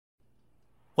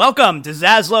Welcome to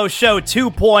Zaslow Show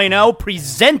 2.0,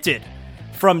 presented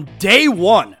from day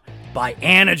one by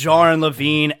Anajar and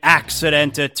Levine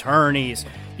Accident Attorneys.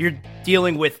 You're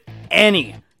dealing with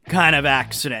any kind of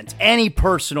accident, any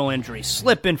personal injury,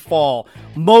 slip and fall,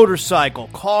 motorcycle,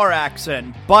 car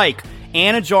accident, bike.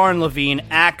 Anajar and Levine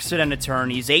Accident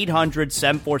Attorneys,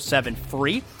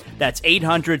 800-747-FREE. That's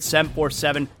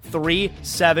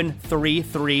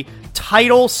 800-747-3733.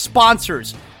 Title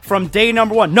sponsors from day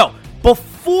number one. No,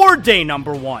 before day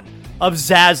number one of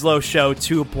Zaslow Show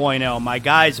 2.0. My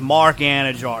guys Mark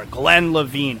Anajar, Glenn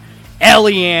Levine,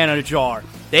 Ellie Anajar.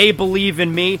 They believe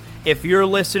in me. If you're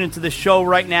listening to the show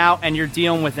right now and you're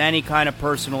dealing with any kind of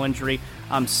personal injury,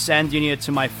 I'm sending you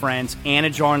to my friends,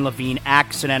 Anajar and Levine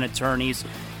Accident Attorneys.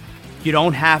 You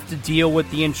don't have to deal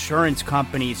with the insurance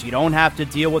companies. You don't have to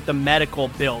deal with the medical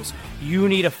bills. You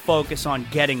need to focus on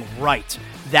getting right.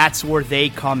 That's where they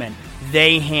come in.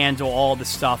 They handle all the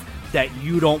stuff that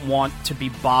you don't want to be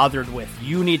bothered with.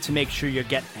 You need to make sure you're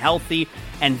getting healthy,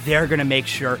 and they're going to make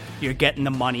sure you're getting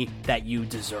the money that you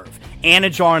deserve.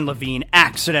 Anajar and Levine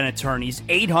Accident Attorneys,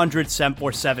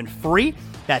 800-747-FREE.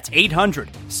 That's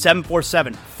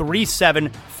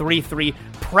 800-747-3733.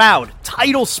 Proud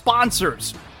title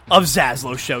sponsors of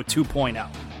Zaslow Show 2.0.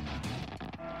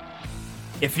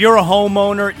 If you're a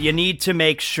homeowner, you need to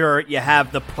make sure you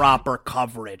have the proper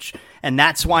coverage. And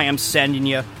that's why I'm sending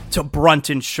you to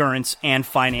Brunt Insurance and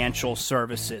Financial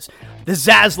Services. The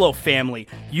Zaslow family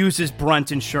uses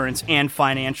Brunt Insurance and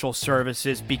Financial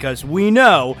Services because we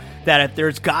know that if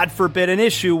there's, God forbid, an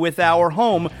issue with our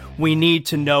home, we need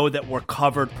to know that we're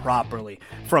covered properly.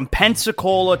 From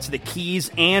Pensacola to the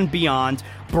Keys and beyond,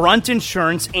 Brunt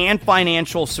Insurance and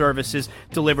Financial Services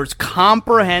delivers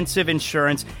comprehensive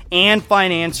insurance and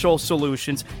financial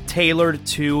solutions tailored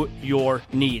to your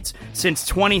needs. Since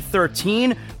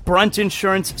 2013, Brunt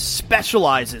Insurance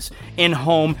specializes in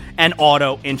home and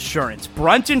auto insurance.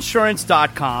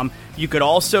 BruntInsurance.com. You could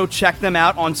also check them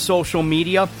out on social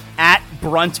media at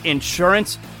Brunt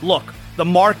Insurance. Look, the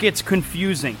market's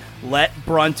confusing. Let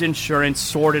Brunt Insurance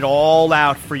sort it all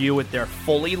out for you with their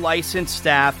fully licensed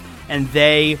staff, and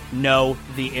they know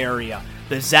the area.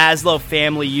 The Zaslow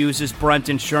family uses Brunt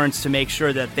Insurance to make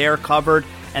sure that they're covered,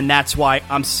 and that's why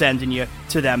I'm sending you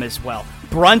to them as well.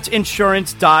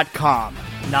 BruntInsurance.com,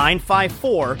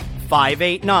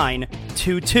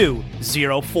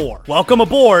 954-589-2204. Welcome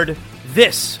aboard.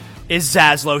 This is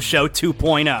Zaslow Show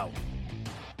 2.0.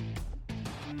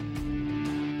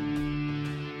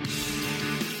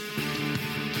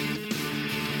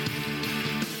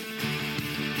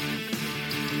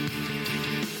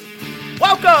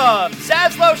 Welcome,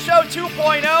 Zaslow Show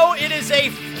 2.0. It is a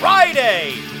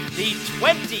Friday, the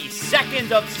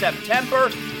 22nd of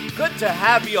September. Good to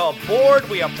have you aboard.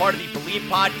 We are part of the Believe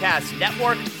Podcast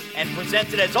Network and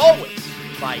presented, as always,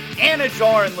 by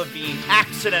Anajar and Levine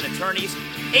Accident Attorneys.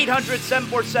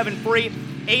 800-747-FREE,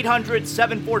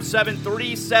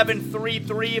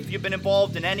 800-747-3733. If you've been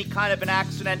involved in any kind of an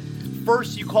accident,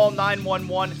 first you call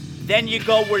 911. Then you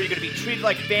go where you're going to be treated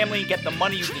like family and get the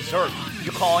money you deserve.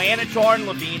 You call Anajar and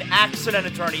Levine Accident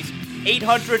Attorneys,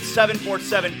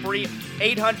 800-747-FREE,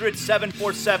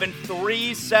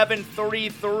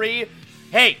 800-747-3733.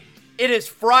 Hey, it is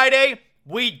Friday.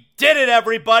 We did it,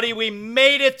 everybody. We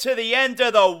made it to the end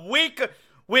of the week.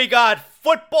 We got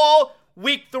football.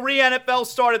 Week 3 NFL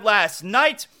started last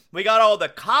night. We got all the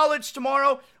college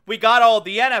tomorrow. We got all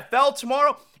the NFL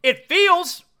tomorrow. It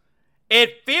feels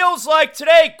like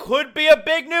today could be a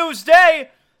big news day.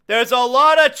 There's a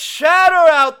lot of chatter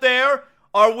out there.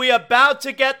 Are we about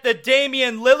to get the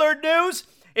Damian Lillard news?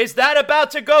 Is that about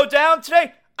to go down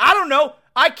today? I don't know.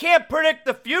 I can't predict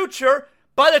the future.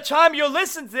 By the time you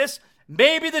listen to this,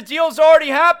 maybe the deal's already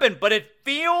happened. But it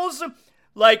feels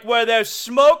like where there's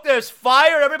smoke, there's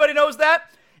fire. Everybody knows that.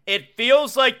 It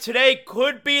feels like today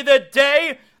could be the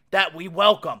day that we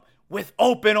welcome with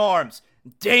open arms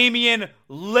Damian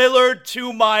Lillard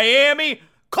to Miami.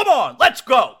 Come on, let's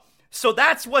go. So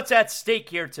that's what's at stake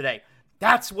here today.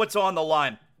 That's what's on the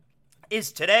line.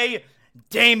 Is today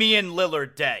Damian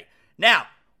Lillard Day. Now,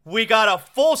 we got a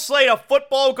full slate of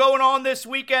football going on this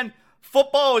weekend.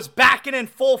 Football is back in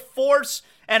full force.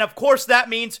 And of course, that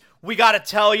means we got to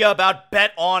tell you about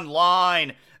Bet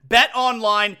Online. Bet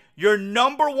Online, your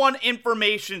number one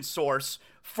information source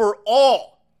for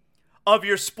all of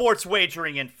your sports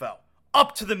wagering info.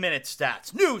 Up-to-the-minute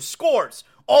stats, news, scores,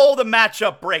 all the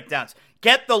matchup breakdowns.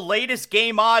 Get the latest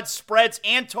game odds, spreads,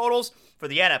 and totals for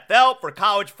the NFL, for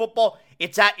college football.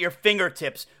 It's at your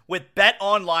fingertips with Bet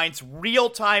Online's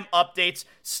real-time updates,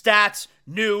 stats,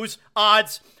 news,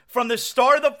 odds. From the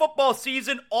start of the football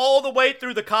season all the way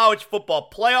through the college football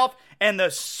playoff and the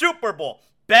Super Bowl,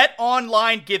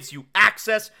 BetOnline gives you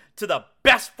access to the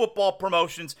best football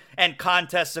promotions and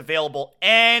contests available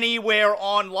anywhere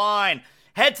online.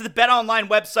 Head to the BetOnline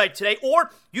website today or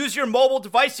use your mobile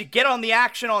device to get on the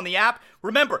action on the app.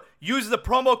 Remember, use the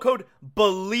promo code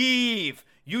BELIEVE.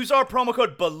 Use our promo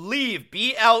code BELIEVE,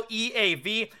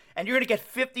 B-L-E-A-V, and you're going to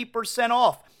get 50%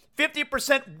 off.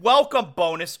 50% welcome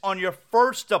bonus on your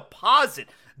first deposit.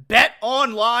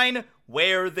 BetOnline,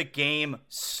 where the game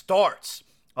starts.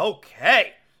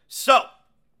 Okay, so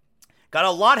got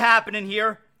a lot happening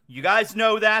here. You guys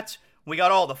know that. We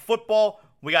got all the football.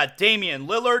 We got Damian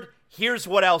Lillard. Here's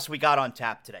what else we got on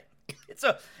tap today. It's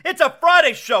a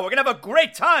Friday show. We're going to have a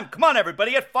great time. Come on,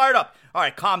 everybody. Get fired up. All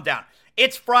right, calm down.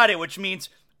 It's Friday, which means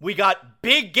we got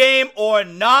big game or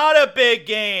not a big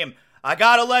game. I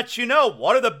got to let you know,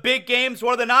 what are the big games,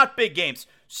 what are the not big games?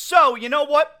 So, you know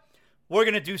what? We're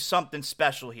going to do something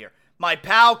special here. My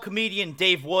pal, comedian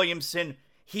Dave Williamson,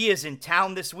 he is in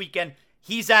town this weekend.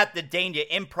 He's at the Dania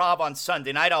Improv on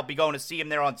Sunday night. I'll be going to see him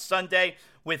there on Sunday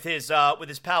with his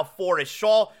pal Forrest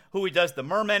Shaw, who he does the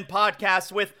Mermen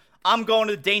podcast with. I'm going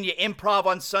to the Dania Improv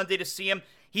on Sunday to see him.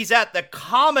 He's at the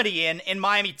Comedy Inn in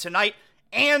Miami tonight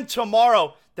and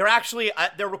tomorrow.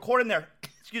 They're recording their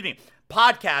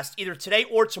podcast either today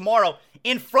or tomorrow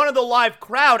in front of the live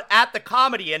crowd at the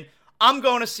Comedy Inn. I'm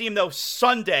going to see him though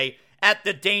Sunday at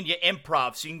the Dania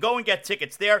Improv. So you can go and get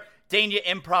tickets there,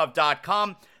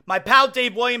 DaniaImprov.com. My pal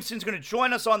Dave Williamson's going to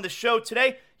join us on the show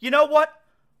today. You know what?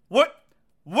 We're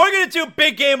going to do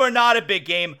big game or not a big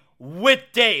game with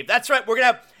Dave. That's right. We're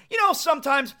going to have,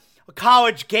 sometimes a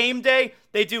college game day,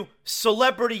 they do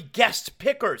celebrity guest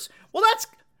pickers. Well,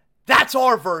 that's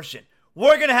our version.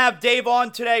 We're going to have Dave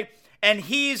on today, and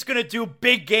he's going to do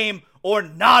big game or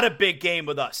not a big game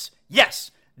with us.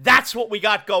 Yes, that's what we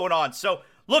got going on. So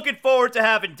looking forward to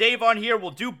having Dave on here.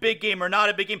 We'll do big game or not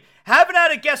a big game. Haven't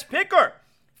had a guest picker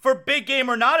for big game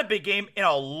or not a big game in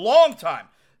a long time.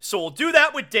 So we'll do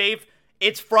that with Dave.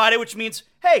 It's Friday, which means,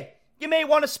 hey, you may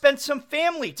want to spend some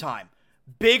family time.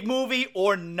 Big movie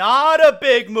or not a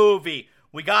big movie?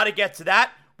 We got to get to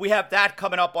that. We have that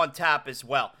coming up on tap as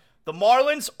well. The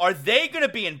Marlins, are they going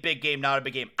to be in big game, not a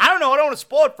big game? I don't know. I don't want to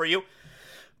spoil it for you.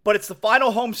 But it's the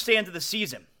final homestand of the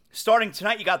season. Starting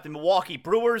tonight, you got the Milwaukee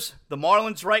Brewers. The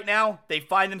Marlins right now,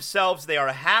 they are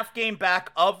a half game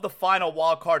back of the final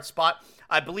wild card spot.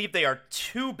 I believe they are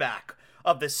 2 back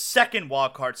of the second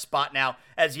wild card spot now,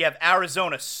 as you have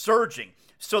Arizona surging.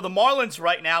 So the Marlins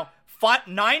right now,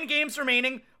 9 games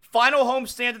remaining, final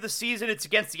homestand of the season. It's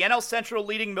against the NL Central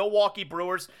leading Milwaukee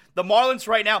Brewers. The Marlins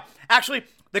right now, actually,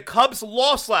 the Cubs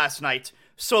lost last night,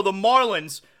 so the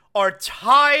Marlins are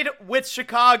tied with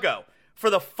Chicago for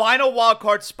the final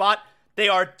wildcard spot. They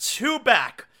are 2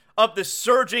 back of the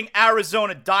surging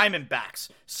Arizona Diamondbacks.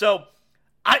 So,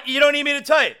 you don't need me to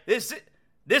tell you, this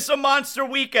is a monster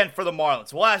weekend for the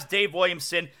Marlins. We'll ask Dave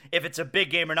Williamson if it's a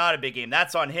big game or not a big game.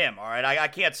 That's on him, all right? I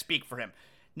can't speak for him.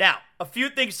 Now, a few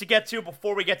things to get to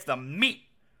before we get to the meat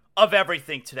of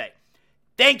everything today.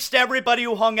 Thanks to everybody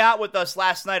who hung out with us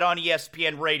last night on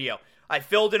ESPN Radio. I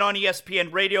filled in on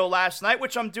ESPN Radio last night,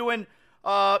 which I'm doing,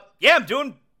 I'm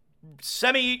doing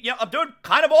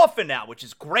kind of often now, which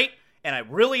is great, and I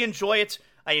really enjoy it.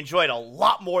 I enjoy it a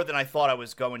lot more than I thought I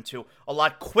was going to, a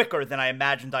lot quicker than I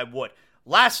imagined I would.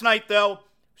 Last night, though,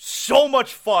 so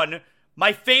much fun.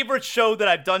 My favorite show that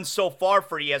I've done so far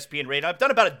for ESPN Radio, I've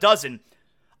done about a dozen.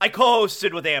 I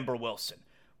co-hosted with Amber Wilson,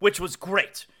 which was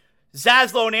great.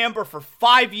 Zaslow and Amber for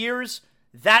 5 years.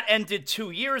 That ended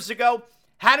 2 years ago.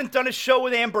 Hadn't done a show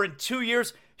with Amber in 2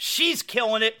 years. She's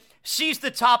killing it. She's the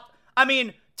top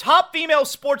female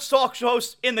sports talk show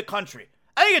host in the country.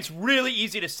 I think it's really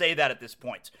easy to say that at this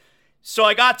point. So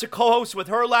I got to co-host with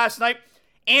her last night.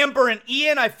 Amber and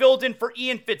Ian, I filled in for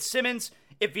Ian Fitzsimmons.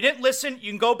 If you didn't listen,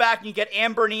 you can go back and you get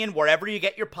Amber and Ian wherever you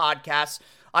get your podcasts.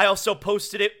 I also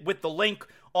posted it with the link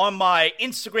on my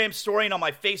Instagram story and on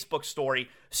my Facebook story.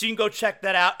 So you can go check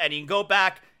that out, and you can go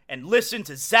back and listen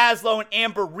to Zaslow and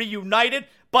Amber reunited.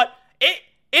 But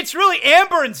it's really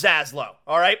Amber and Zaslow,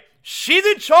 all right? She's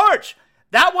in charge.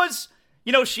 That was,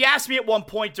 she asked me at one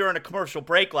point during a commercial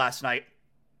break last night,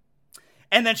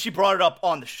 and then she brought it up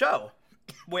on the show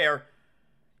where,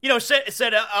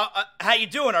 said how you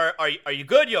doing? Are you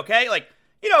good? You okay?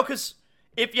 Because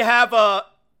if you have a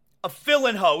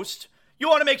fill-in host, you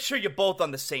want to make sure you're both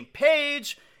on the same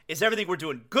page. Is everything we're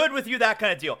doing good with you? That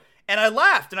kind of deal. And I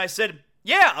laughed, and I said,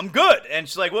 yeah, I'm good. And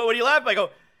she's like, what are you laughing? I go,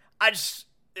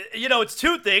 it's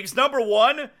 2 things. Number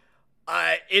one,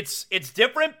 it's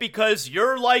different because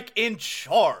you're, in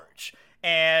charge.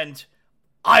 And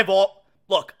it's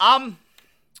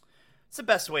the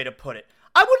best way to put it.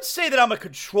 I wouldn't say that I'm a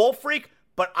control freak,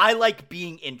 but I like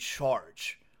being in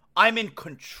charge. I'm in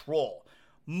control.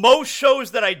 Most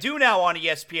shows that I do now on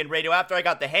ESPN Radio, after I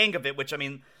got the hang of it, which, I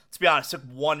mean, let's be honest, it took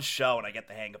one show and I get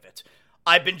the hang of it.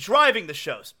 I've been driving the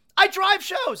shows. I drive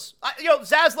shows.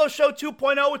 Zaslow Show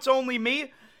 2.0, it's only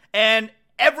me. And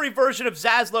every version of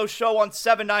Zaslow's show on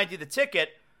 790 The Ticket,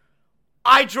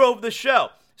 I drove the show.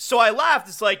 So I laughed.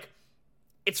 It's like,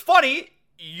 it's funny.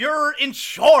 You're in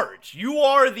charge. You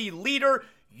are the leader.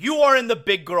 You are in the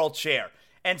big girl chair.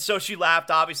 And so she laughed,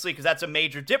 obviously, because that's a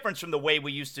major difference from the way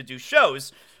we used to do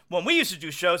shows. When we used to do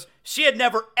shows, she had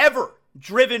never, ever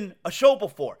driven a show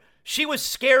before. She was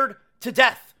scared to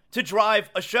death to drive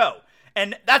a show.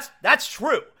 And that's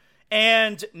true.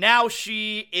 And now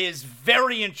she is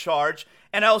very in charge.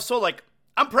 And I also,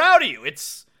 I'm proud of you.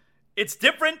 It's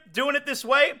different doing it this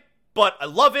way, but I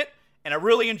love it, and I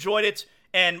really enjoyed it.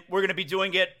 And we're gonna be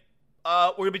doing it.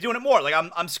 We're gonna be doing it more.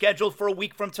 I'm scheduled for a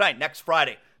week from tonight, next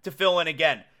Friday, to fill in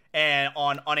again and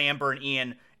on Amber and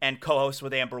Ian and co-host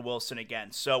with Amber Wilson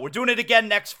again. So we're doing it again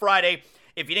next Friday.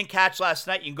 If you didn't catch last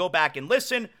night, you can go back and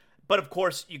listen. But of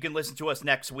course, you can listen to us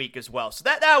next week as well. So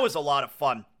that was a lot of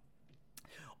fun.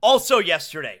 Also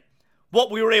yesterday, what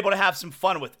we were able to have some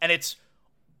fun with, and it's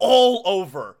all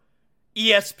over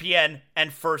ESPN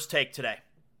and First Take today.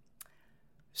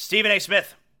 Stephen A.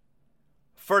 Smith,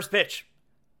 first pitch,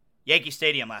 Yankee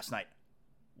Stadium last night.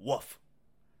 Woof.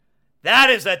 That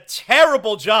is a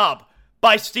terrible job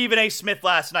by Stephen A. Smith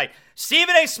last night.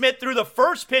 Stephen A. Smith threw the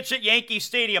first pitch at Yankee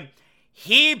Stadium.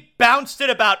 He bounced it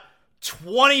about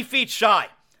 20 feet shy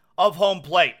of home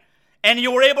plate. And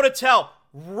you were able to tell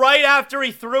right after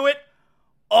he threw it,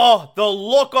 the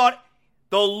look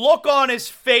on his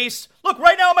face. Look,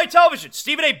 right now on my television,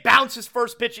 Stephen A. bounced his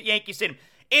first pitch at Yankee Stadium.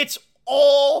 It's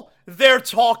all they're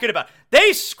talking about.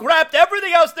 They scrapped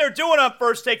everything else they're doing on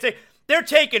First Take. They're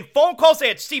taking phone calls. They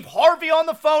had Steve Harvey on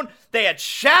the phone. They had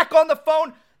Shaq on the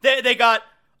phone. They got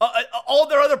all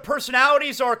their other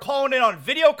personalities are calling in on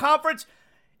video conference.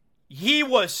 He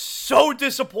was so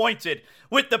disappointed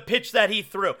with the pitch that he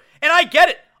threw. And I get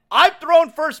it. I've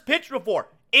thrown first pitch before.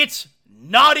 It's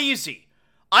not easy.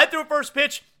 I threw first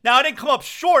pitch. Now, I didn't come up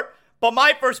short, but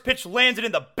my first pitch landed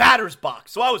in the batter's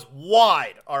box. So I was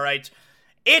wide, all right?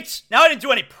 Now I didn't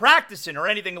do any practicing or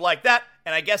anything like that,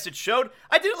 and I guess it showed.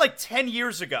 I did it 10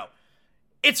 years ago.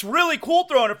 It's really cool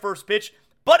throwing a first pitch,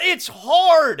 but it's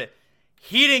hard.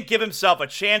 He didn't give himself a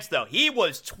chance, though. He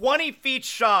was 20 feet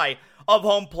shy of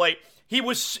home plate. He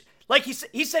was,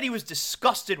 he said he was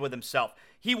disgusted with himself.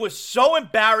 He was so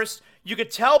embarrassed. You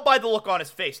could tell by the look on his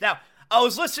face. Now, I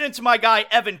was listening to my guy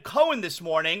Evan Cohen this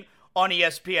morning on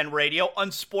ESPN Radio,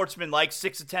 unsportsmanlike,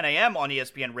 6 to 10 a.m. on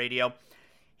ESPN Radio.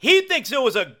 He thinks it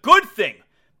was a good thing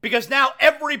because now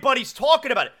everybody's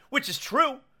talking about it, which is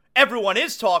true. Everyone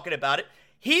is talking about it.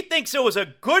 He thinks it was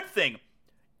a good thing.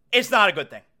 It's not a good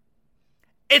thing.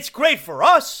 It's great for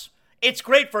us. It's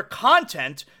great for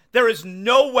content. There is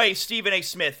no way Stephen A.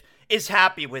 Smith is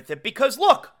happy with it because,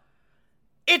 look,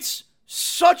 it's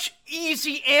such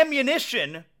easy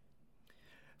ammunition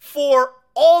for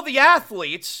all the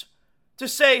athletes to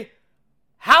say,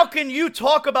 how can you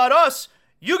talk about us?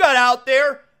 You got out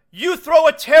there, you throw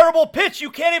a terrible pitch.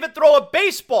 You can't even throw a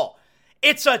baseball.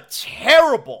 It's a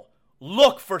terrible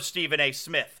look for Stephen A.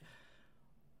 Smith.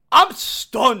 I'm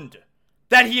stunned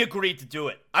that he agreed to do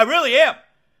it. I really am.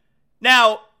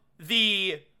 Now,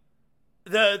 the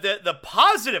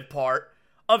positive part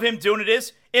of him doing it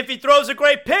is, if he throws a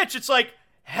great pitch, it's like,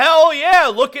 hell yeah,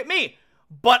 look at me.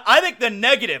 But I think the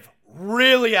negative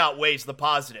really outweighs the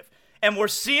positive. And we're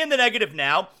seeing the negative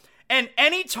now. And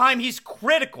anytime he's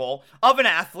critical of an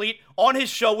athlete on his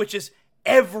show, which is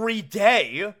every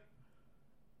day,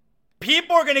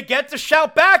 people are going to get to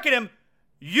shout back at him,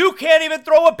 you can't even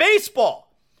throw a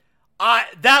baseball.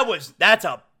 That's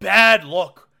a bad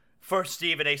look for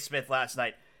Stephen A. Smith last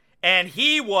night. And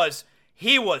he was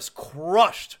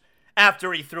crushed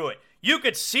after he threw it. You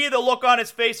could see the look on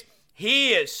his face.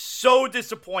 He is so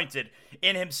disappointed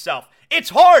in himself. It's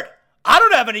hard. I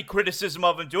don't have any criticism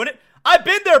of him doing it. I've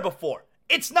been there before.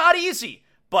 It's not easy.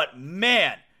 But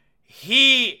man,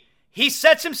 he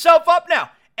sets himself up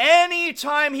now.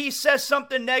 Anytime he says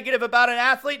something negative about an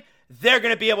athlete, they're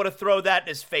going to be able to throw that in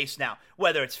his face now,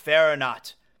 whether it's fair or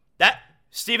not.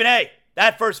 Stephen A.,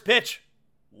 that first pitch,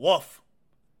 woof.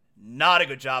 Not a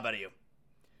good job out of you.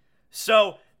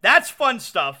 So that's fun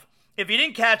stuff. If you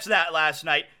didn't catch that last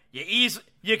night,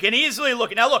 you can easily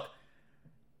look. Now look,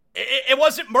 it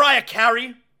wasn't Mariah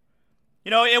Carey.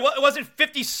 It wasn't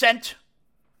 50 Cent.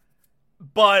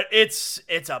 But it's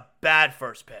a bad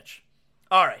first pitch.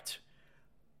 All right.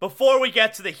 Before we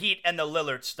get to the Heat and the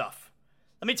Lillard stuff,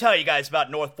 Let me tell you guys about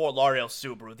North Fort Lauderdale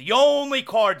Subaru, the only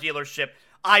car dealership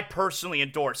I personally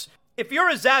endorse. If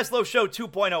you're a Zaslow Show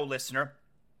 2.0 listener,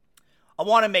 I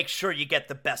want to make sure you get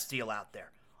the best deal out there.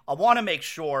 I want to make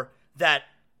sure that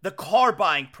the car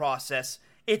buying process,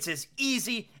 it's as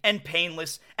easy and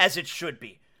painless as it should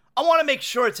be. I want to make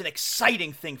sure it's an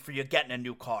exciting thing for you getting a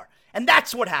new car. And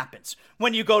that's what happens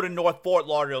when you go to North Fort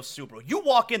Lauderdale Subaru. You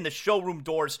walk in the showroom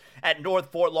doors at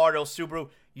North Fort Lauderdale Subaru,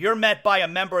 you're met by a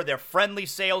member of their friendly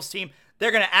sales team.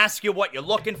 They're going to ask you what you're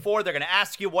looking for. They're going to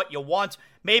ask you what you want.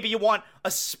 Maybe you want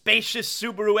a spacious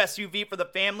Subaru SUV for the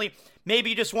family. Maybe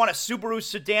you just want a Subaru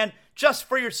sedan just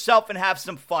for yourself and have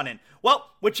some fun in.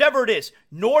 Well, whichever it is,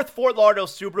 North Fort Lauderdale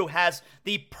Subaru has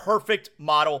the perfect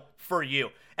model for you.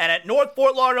 And at North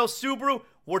Fort Lauderdale Subaru,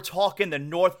 we're talking the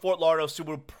North Fort Lauderdale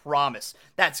Subaru Promise.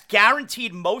 That's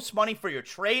guaranteed most money for your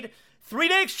trade.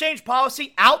 3-day exchange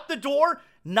policy out the door,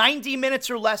 90 minutes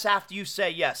or less after you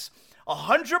say yes.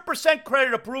 100%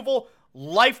 credit approval,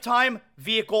 lifetime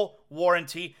vehicle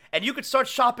warranty, and you can start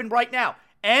shopping right now.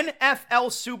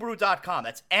 NFLSubaru.com.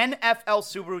 That's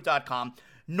NFLSubaru.com.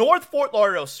 North Fort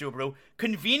Lauderdale Subaru,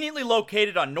 conveniently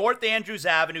located on North Andrews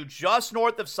Avenue, just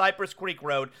north of Cypress Creek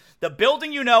Road. The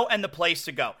building you know and the place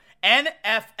to go.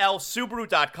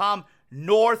 NFLSubaru.com.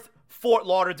 North Fort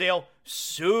Lauderdale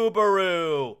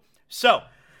Subaru. So,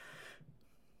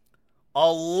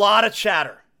 a lot of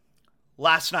chatter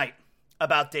last night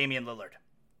about Damian Lillard.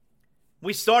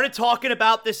 We started talking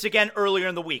about this again earlier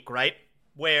in the week, right?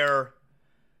 Where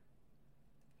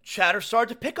chatter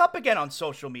started to pick up again on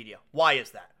social media. Why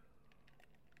is that?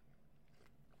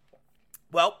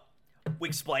 Well, we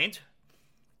explained.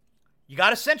 You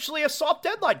got essentially a soft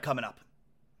deadline coming up.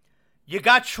 You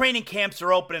got training camps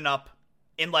are opening up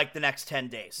in like the next 10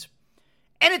 days.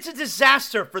 And it's a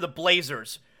disaster for the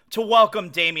Blazers to welcome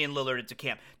Damian Lillard into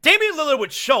camp. Damian Lillard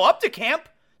would show up to camp.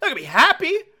 They're going to be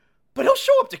happy, but he'll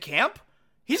show up to camp.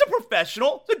 He's a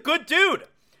professional. He's a good dude.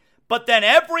 But then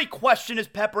every question is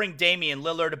peppering Damian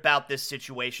Lillard about this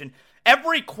situation.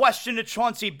 Every question to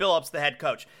Chauncey Billups, the head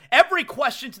coach. Every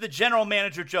question to the general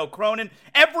manager, Joe Cronin.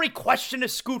 Every question to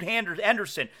Scoot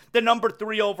Henderson, the number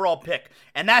 3 overall pick.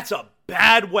 And that's a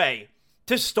bad way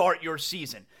to start your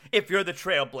season if you're the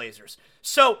Trailblazers.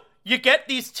 So you get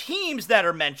these teams that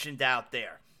are mentioned out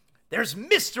there. There's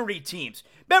mystery teams.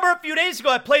 Remember a few days ago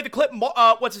I played the clip,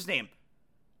 what's his name?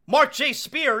 Mark J.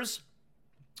 Spears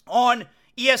on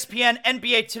ESPN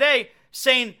NBA Today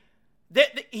saying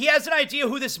that he has an idea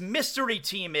who this mystery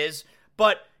team is,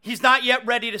 but he's not yet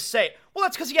ready to say it. Well,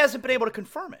 that's because he hasn't been able to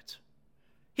confirm it.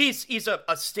 He's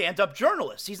a stand-up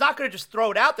journalist. He's not going to just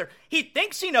throw it out there. He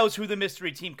thinks he knows who the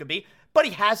mystery team could be, but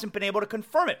he hasn't been able to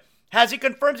confirm it. Has he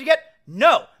confirmed it yet?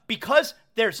 No, because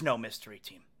there's no mystery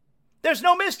team. There's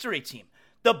no mystery team.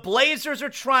 The Blazers are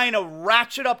trying to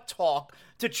ratchet up talk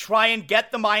to try and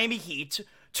get the Miami Heat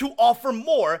to offer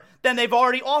more than they've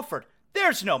already offered.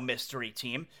 There's no mystery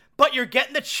team, but you're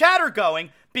getting the chatter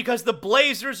going because the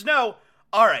Blazers know,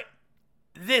 all right,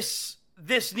 this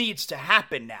needs to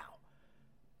happen now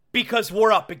because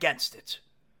we're up against it.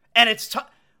 And it's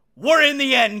we're in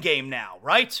the end game now,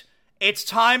 right? It's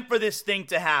time for this thing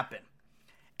to happen.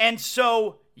 And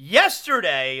so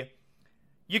yesterday,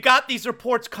 you got these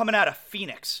reports coming out of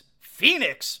Phoenix.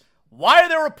 Phoenix? Why are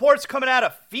there reports coming out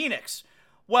of Phoenix?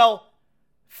 Well,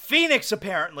 Phoenix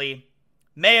apparently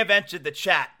may have entered the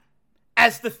chat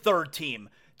as the third team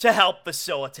to help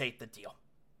facilitate the deal.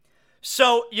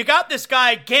 So you got this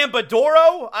guy,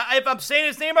 Gambadoro, if I'm saying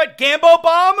his name right, Gambo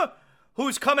Bomb,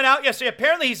 who's coming out yesterday.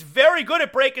 Apparently he's very good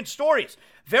at breaking stories.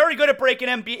 Very good at breaking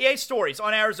NBA stories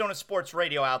on Arizona Sports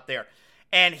Radio out there.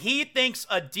 And he thinks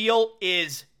a deal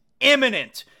is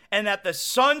imminent and that the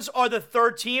Suns are the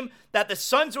third team, that the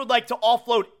Suns would like to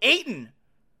offload Ayton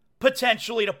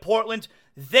potentially to Portland.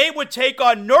 They would take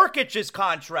on Nurkic's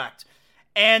contract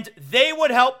and they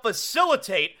would help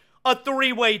facilitate a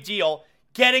 3-way deal,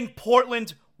 getting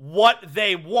Portland what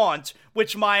they want,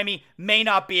 which Miami may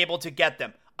not be able to get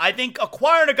them. I think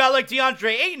acquiring a guy like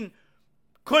DeAndre Ayton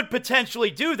could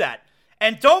potentially do that.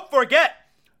 And don't forget,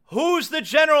 who's the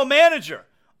general manager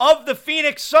of the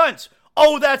Phoenix Suns?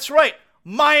 Oh, that's right.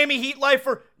 Miami Heat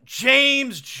lifer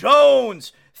James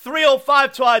Jones.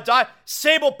 305 till I die.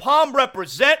 Sable Palm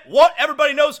represent. What?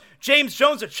 Everybody knows James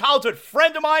Jones, a childhood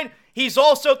friend of mine. He's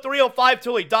also 305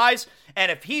 till he dies.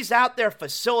 And if he's out there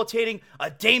facilitating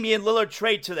a Damian Lillard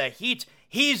trade to the Heat,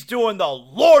 he's doing the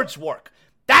Lord's work.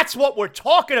 That's what we're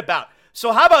talking about.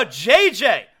 So how about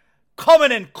JJ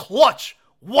coming in clutch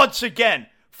once again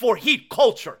for Heat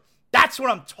culture? That's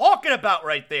what I'm talking about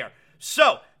right there.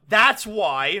 So that's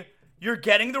why you're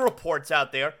getting the reports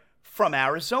out there from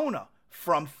Arizona,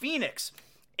 from Phoenix.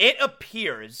 it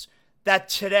appears that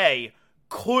today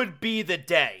could be the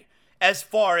day as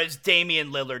far as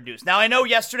Damian Lillard news. Now, I know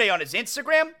yesterday on his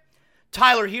Instagram,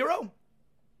 Tyler Hero,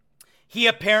 he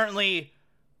apparently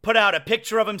put out a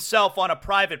picture of himself on a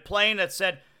private plane that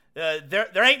said,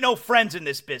 there ain't no friends in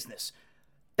this business.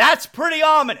 That's pretty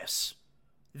ominous.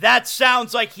 That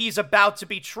sounds like he's about to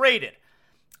be traded.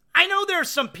 I know there's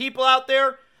some people out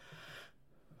there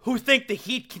who think the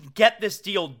Heat can get this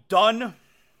deal done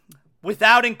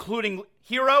without including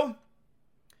Hero.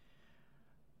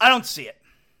 I don't see it.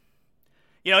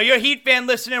 You're a Heat fan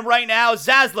listening right now.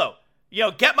 Zaslow,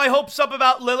 get my hopes up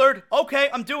about Lillard. Okay,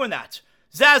 I'm doing that.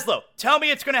 Zaslow, tell me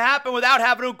it's going to happen without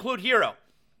having to include Hero.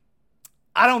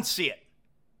 I don't see it.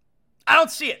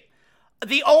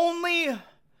 The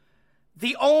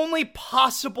only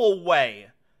possible way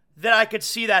that I could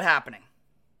see that happening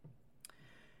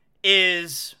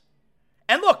is,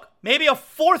 and look, maybe a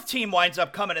fourth team winds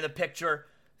up coming in the picture,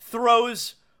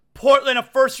 throws Portland a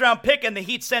first-round pick, and the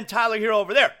Heat send Tyler Hero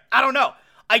over there. I don't know.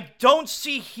 I don't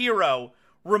see Hero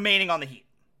remaining on the Heat.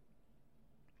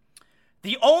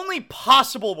 The only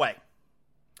possible way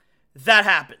that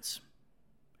happens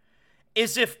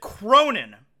is if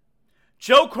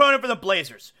Joe Cronin for the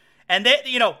Blazers, and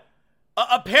they,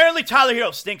 apparently Tyler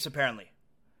Hero stinks, apparently,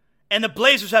 and the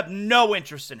Blazers have no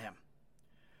interest in him.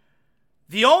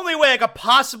 The only way I could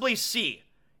possibly see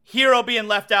Hero being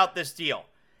left out this deal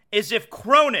is if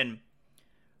Cronin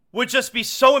would just be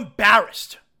so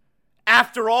embarrassed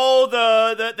after all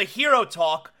the Hero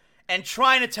talk and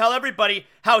trying to tell everybody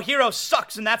how Hero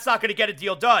sucks and that's not going to get a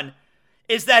deal done,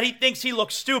 is that he thinks he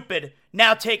looks stupid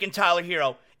now taking Tyler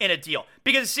Hero in a deal.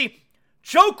 Because, see,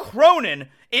 Joe Cronin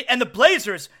and the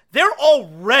Blazers, they're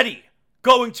already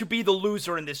going to be the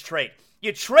loser in this trade.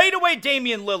 You trade away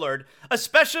Damian Lillard,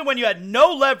 especially when you had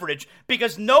no leverage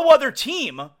because no other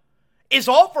team is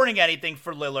offering anything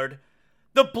for Lillard.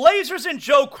 The Blazers and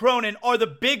Joe Cronin are the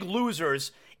big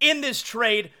losers in this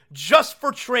trade just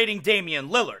for trading Damian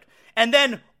Lillard. And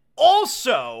then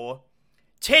also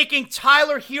taking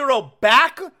Tyler Hero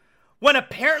back when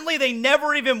apparently they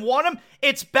never even want him.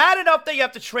 It's bad enough that you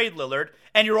have to trade Lillard,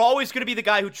 and you're always going to be the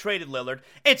guy who traded Lillard.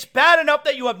 It's bad enough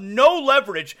that you have no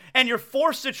leverage, and you're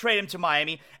forced to trade him to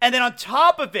Miami. And then on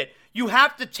top of it, you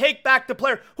have to take back the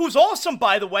player, who's awesome,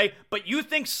 by the way, but you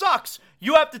think sucks.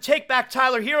 You have to take back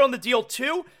Tyler Hero on the deal,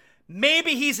 too.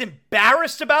 Maybe he's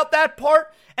embarrassed about that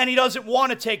part, and he doesn't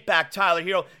want to take back Tyler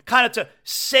Hero, kind of to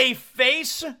save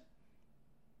face.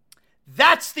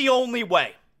 That's the only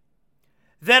way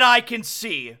that I can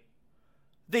see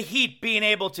the Heat being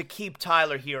able to keep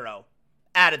Tyler Hero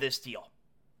out of this deal.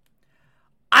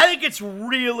 I think it's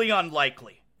really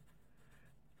unlikely.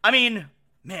 I mean,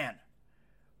 man,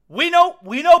 we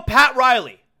know Pat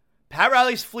Riley. Pat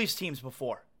Riley's fleeced teams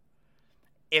before.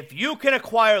 If you can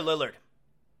acquire Lillard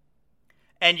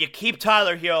and you keep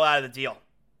Tyler Hero out of the deal,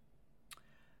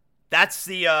 that's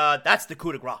the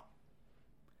coup de grace.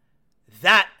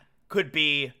 That could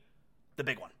be the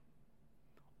big one.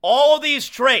 All these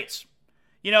trades,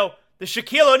 the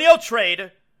Shaquille O'Neal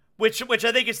trade, which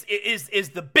I think is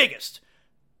the biggest.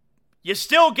 You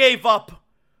still gave up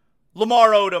Lamar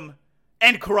Odom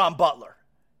and Caron Butler.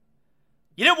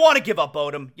 You didn't want to give up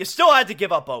Odom. You still had to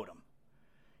give up Odom.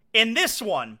 In this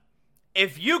one,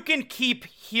 if you can keep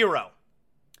Hero,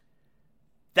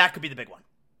 that could be the big one.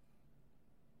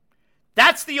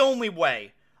 That's the only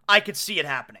way I could see it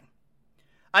happening.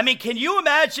 I mean, can you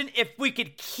imagine if we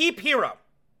could keep Hero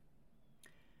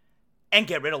and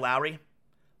get rid of Lowry?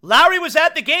 Lowry was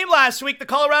at the game last week, the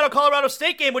Colorado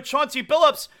State game with Chauncey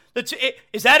Billups.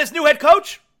 Is that his new head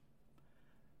coach?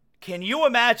 Can you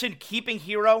imagine keeping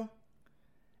Hero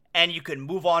and you can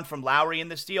move on from Lowry in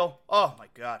this deal? Oh, my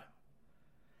God.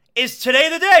 Is today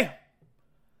the day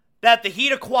that the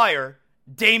Heat acquire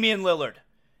Damian Lillard?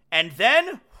 And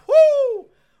then,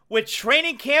 with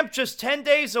training camp just 10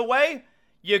 days away,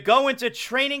 you go into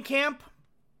training camp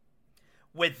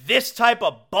with this type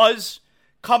of buzz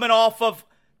coming off of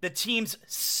the team's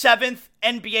 7th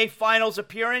NBA Finals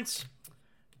appearance.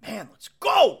 Man, let's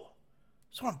go.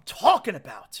 That's what I'm talking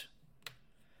about.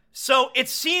 So it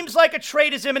seems like a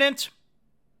trade is imminent.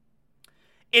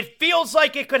 It feels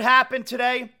like it could happen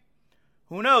today.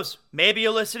 Who knows? Maybe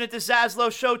you're listening to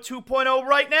Zaslow Show 2.0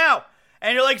 right now,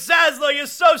 and you're like, Zaslow, you're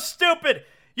so stupid.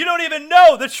 You don't even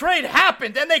know the trade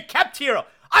happened, and they kept Hero.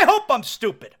 I hope I'm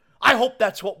stupid. I hope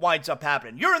that's what winds up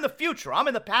happening. You're in the future. I'm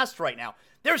in the past right now.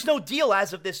 There's no deal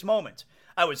as of this moment.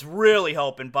 I was really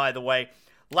hoping, by the way,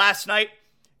 last night,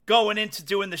 going into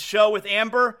doing the show with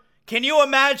Amber, can you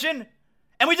imagine?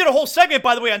 And we did a whole segment,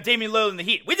 by the way, on Damian Lillard and the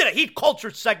Heat. We did a Heat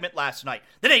culture segment last night.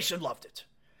 The nation loved it.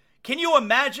 Can you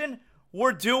imagine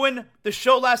were doing the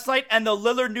show last night and the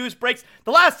Lillard news breaks,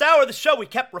 the last hour of the show, we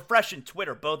kept refreshing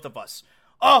Twitter, both of us.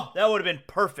 Oh, that would have been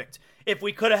perfect if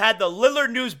we could have had the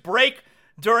Lillard news break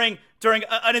during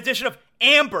an edition of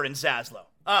Amber and Zaslow.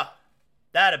 Ah,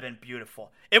 that'd have been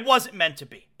beautiful. It wasn't meant to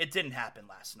be. It didn't happen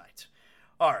last night.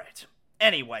 All right.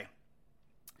 Anyway,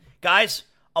 guys,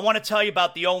 I want to tell you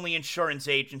about the only insurance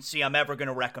agency I'm ever going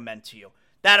to recommend to you.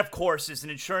 That, of course, is an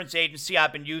insurance agency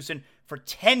I've been using for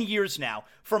 10 years now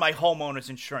for my homeowner's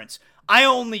insurance. I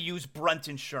only use Brunt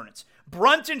Insurance.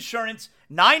 Brunt Insurance,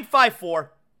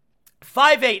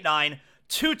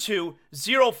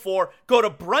 954-589-2204. Go to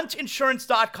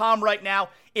bruntinsurance.com right now.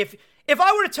 If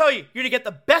I were to tell you you're going to get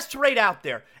the best rate out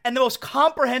there and the most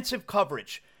comprehensive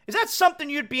coverage, is that something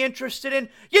you'd be interested in?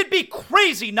 You'd be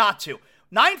crazy not to.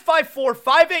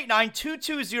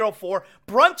 954-589-2204,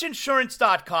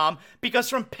 bruntinsurance.com, because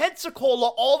from Pensacola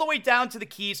all the way down to the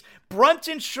Keys, Brunt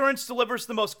Insurance delivers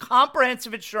the most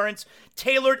comprehensive insurance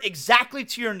tailored exactly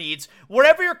to your needs.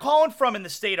 Wherever you're calling from in the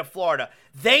state of Florida,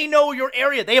 they know your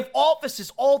area. They have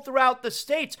offices all throughout the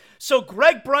states. So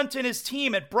Greg Brunt and his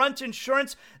team at Brunt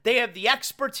Insurance, they have the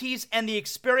expertise and the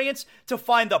experience to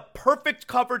find the perfect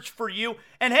coverage for you.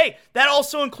 And hey, that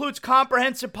also includes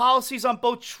comprehensive policies on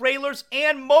both trailers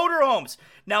and motorhomes.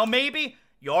 Now maybe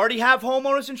you already have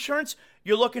homeowners insurance,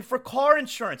 you're looking for car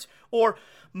insurance, or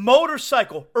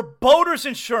motorcycle or boaters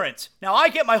insurance. Now, I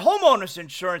get my homeowner's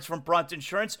insurance from Brunt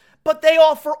Insurance, but they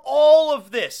offer all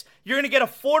of this. You're going to get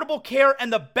affordable care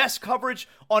and the best coverage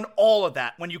on all of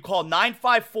that when you call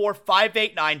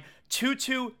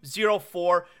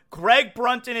 954-589-2204. Greg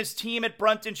Brunt and his team at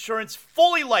Brunt Insurance,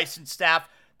 fully licensed staff,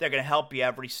 they're going to help you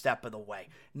every step of the way.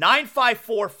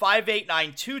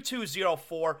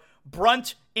 954-589-2204,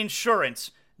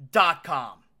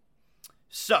 bruntinsurance.com.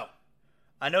 So,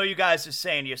 I know you guys are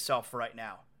saying to yourself right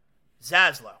now,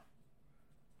 Zaslow,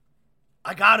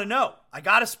 I gotta know. I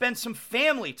gotta spend some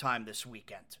family time this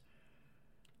weekend.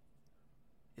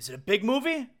 Is it a big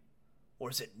movie?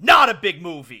 Or is it not a big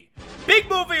movie? Big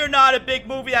movie or not a big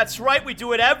movie? That's right, we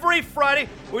do it every Friday.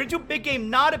 We're gonna do big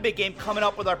game, not a big game coming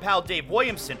up with our pal Dave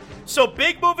Williamson. So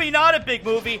big movie, not a big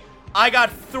movie. I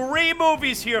got 3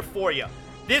 movies here for you.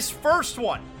 This first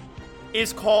one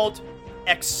is called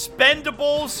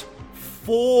Expendables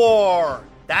 4.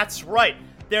 That's right.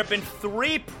 There have been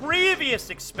 3 previous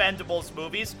Expendables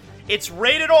movies. It's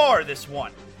rated R, this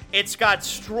one. It's got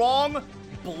strong,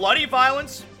 bloody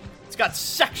violence. It's got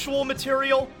sexual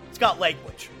material. It's got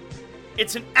language.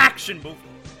 It's an action movie.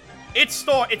 It's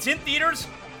in theaters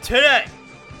today.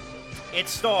 It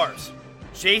stars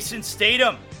Jason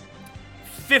Statham,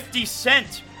 50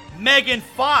 Cent, Megan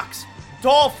Fox,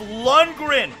 Dolph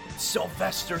Lundgren,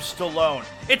 Sylvester Stallone.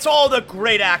 It's all the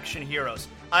great action heroes.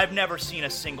 I've never seen a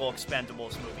single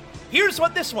Expendables movie. Here's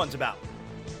what this one's about.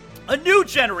 A new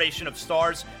generation of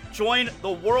stars join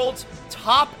the world's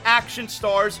top action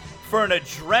stars for an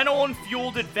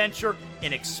adrenaline-fueled adventure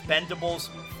in Expendables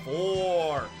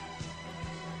 4.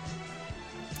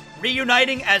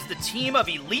 Reuniting as the team of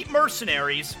elite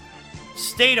mercenaries,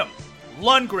 Statham,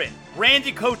 Lundgren,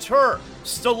 Randy Couture,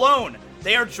 Stallone,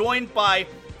 they are joined by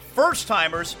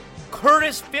first-timers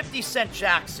Curtis 50 Cent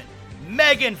Jackson,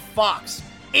 Megan Fox,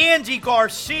 Andy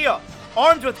Garcia,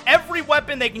 armed with every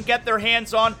weapon they can get their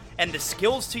hands on and the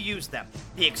skills to use them.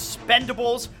 The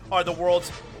Expendables are the world's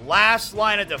last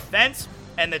line of defense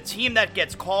and the team that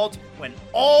gets called when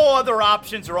all other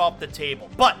options are off the table.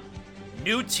 But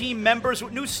new team members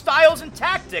with new styles and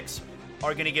tactics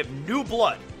are going to give new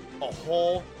blood a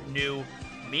whole new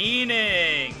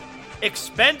meaning.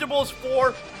 Expendables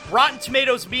 4 Rotten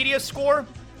Tomatoes media score,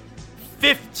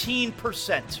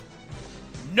 15%.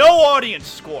 No audience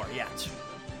score yet.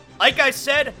 Like I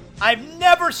said, I've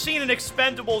never seen an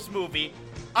Expendables movie.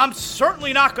 I'm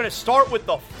certainly not going to start with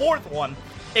the 4th one.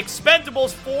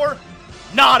 Expendables 4,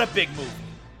 not a big movie.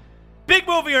 Big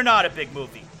movie or not a big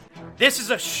movie? This is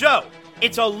a show.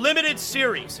 It's a limited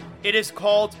series. It is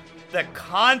called The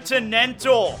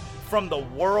Continental, from the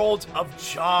world of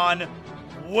John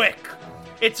Wick.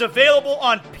 It's available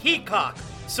on Peacock.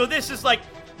 So this is the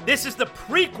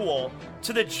prequel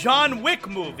to the John Wick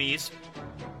movies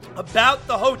about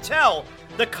the hotel,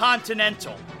 the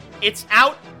Continental. It's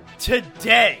out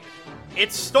today.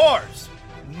 It stars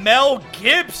Mel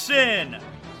Gibson,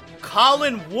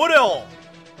 Colin Woodall,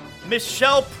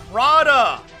 Michelle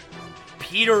Prada,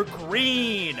 Peter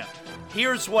Green.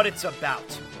 Here's what it's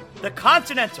about. The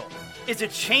Continental is a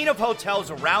chain of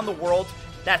hotels around the world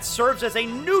that serves as a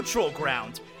neutral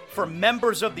ground for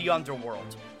members of the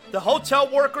underworld. The hotel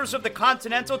workers of the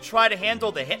Continental try to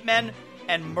handle the hitmen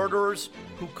and murderers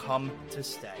who come to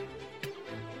stay.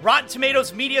 Rotten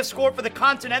Tomatoes media score for The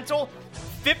Continental,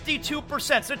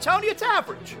 52%. So telling you it's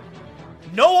average.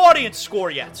 No audience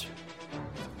score yet.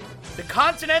 The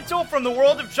Continental from the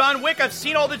world of John Wick. I've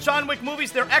seen all the John Wick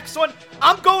movies. They're excellent.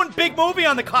 I'm going big movie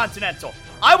on The Continental.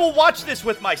 I will watch this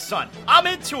with my son. I'm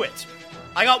into it.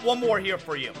 I got one more here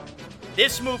for you.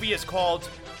 This movie is called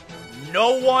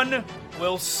No One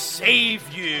Will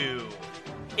Save You.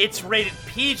 It's rated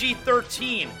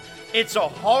PG-13. It's a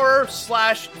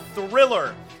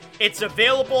horror/thriller. It's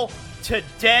available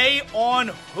today on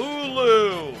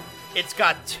Hulu. It's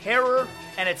got terror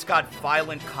and it's got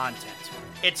violent content.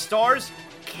 It stars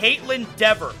Caitlin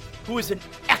Dever, who is an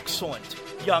excellent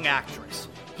young actress.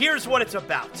 Here's what it's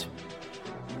about.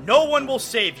 No One Will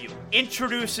Save You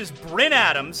introduces Bryn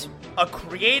Adams, a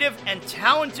creative and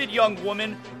talented young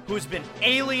woman who's been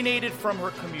alienated from her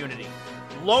community.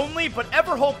 Lonely but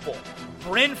ever hopeful,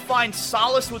 Bryn finds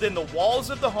solace within the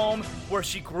walls of the home where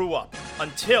she grew up,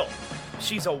 until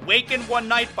she's awakened one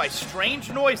night by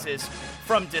strange noises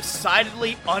from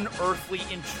decidedly unearthly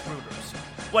intruders.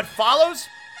 What follows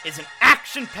is an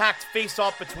action-packed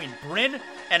face-off between Bryn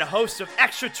and a host of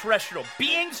extraterrestrial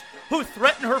beings who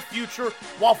threaten her future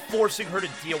while forcing her to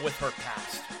deal with her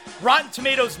past. Rotten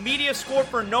Tomatoes media score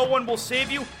for No One Will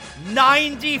Save You,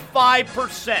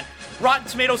 95%. Rotten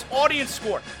Tomatoes audience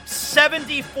score,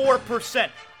 74%.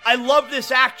 I love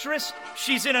this actress.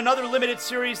 She's in another limited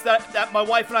series that my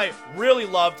wife and I really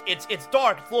loved. It's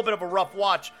dark. It's a little bit of a rough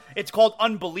watch. It's called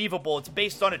Unbelievable. It's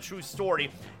based on a true story.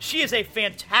 She is a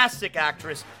fantastic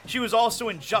actress. She was also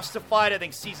in Justified, I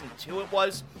think season 2 it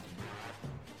was.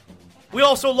 We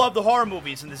also love the horror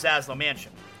movies in the Zaslow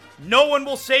Mansion. No One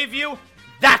Will Save You,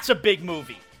 that's a big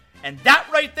movie. And that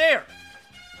right there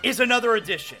is another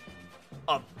edition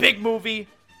of Big Movie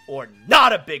or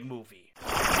Not a Big Movie.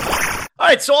 All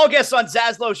right, so all guests on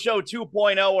Zaslow Show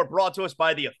 2.0 are brought to us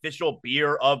by the official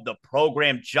beer of the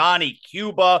program, Johnny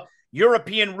Cuba.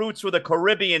 European roots with a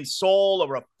Caribbean soul, a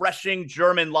refreshing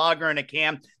German lager in a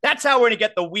can. That's how we're going to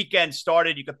get the weekend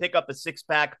started. You can pick up a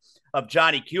six-pack of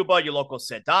Johnny Cuba, your local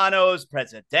Sedanos,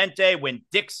 Presidente,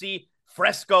 Winn-Dixie,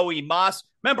 Fresco y Mas.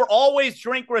 Remember, always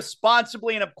drink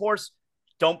responsibly. And, of course,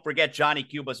 don't forget Johnny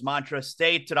Cuba's mantra,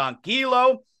 stay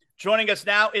tranquilo. Joining us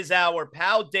now is our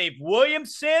pal, Dave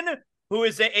Williamson, who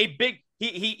is a big,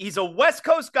 he's a West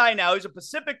Coast guy now. He's a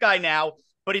Pacific guy now,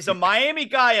 but he's a Miami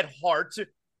guy at heart.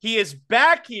 He is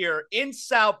back here in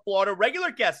South Florida,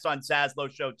 regular guest on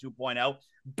Zaslow Show 2.0,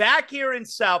 back here in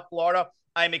South Florida.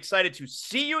 I'm excited to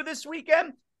see you this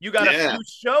weekend. You got a few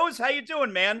shows. How you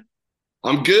doing, man?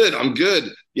 I'm good.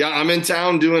 Yeah, I'm in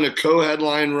town doing a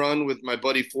co-headline run with my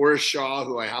buddy Forrest Shaw,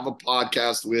 who I have a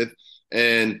podcast with.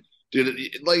 And dude,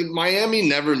 like Miami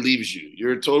never leaves you.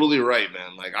 You're totally right,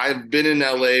 man. Like I've been in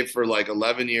LA for like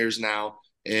 11 years now,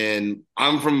 and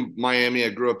I'm from Miami. I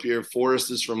grew up here.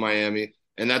 Forrest is from Miami.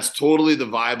 And that's totally the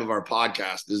vibe of our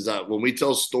podcast, is that when we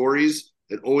tell stories,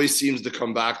 it always seems to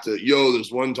come back to,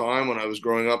 there's one time when I was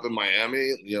growing up in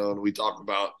Miami, and we talk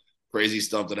about crazy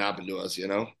stuff that happened to us,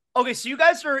 Okay, so you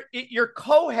guys you're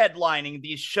co-headlining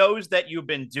these shows that you've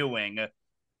been doing.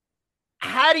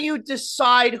 How do you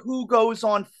decide who goes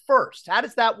on first? How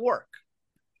does that work?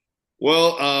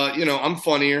 Well, I'm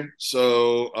funnier.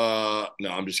 So, no,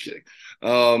 I'm just kidding.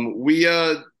 I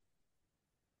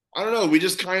don't know. We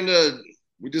just kind of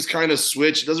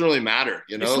switch. It doesn't really matter,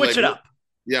 You switch it up.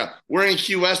 Yeah. We're in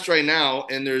Key West right now,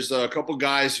 and there's a couple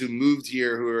guys who moved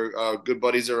here who are good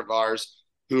buddies of ours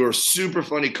who are super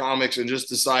funny comics and just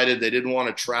decided they didn't want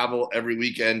to travel every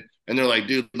weekend. And they're like,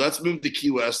 dude, let's move to Key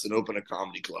West and open a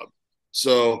comedy club.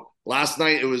 So last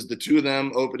night it was the two of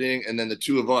them opening and then the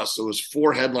two of us. So it was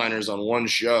 4 headliners on one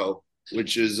show,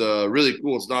 which is really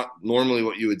cool. It's not normally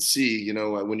what you would see,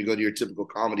 when you go to your typical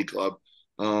comedy club.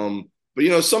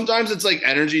 But sometimes it's like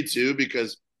energy too,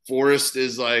 because Forrest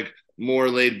is like more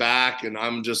laid back and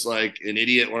I'm just like an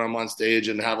idiot when I'm on stage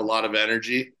and have a lot of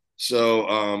energy.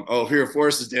 So, here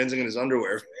Forrest is dancing in his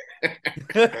underwear.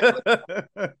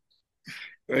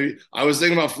 I was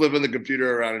thinking about flipping the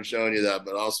computer around and showing you that,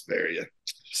 but I'll spare you.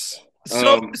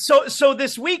 So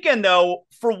this weekend though,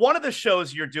 for one of the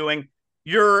shows you're doing,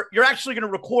 you're actually going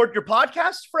to record your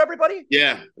podcast for everybody?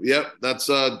 Yeah. Yep. That's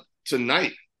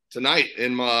tonight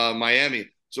in Miami.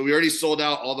 So we already sold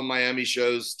out all the Miami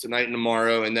shows tonight and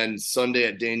tomorrow. And then Sunday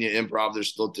at Dania Improv, there's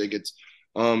still tickets.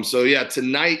 So yeah,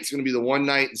 tonight it's going to be the one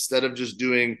night. Instead of just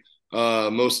doing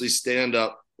mostly stand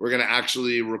up, we're going to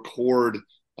actually record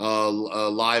a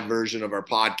live version of our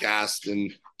podcast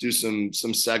and do some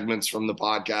segments from the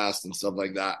podcast and stuff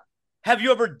like that. Have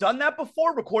you ever done that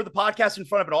before? Record the podcast in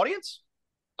front of an audience?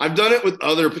 I've done it with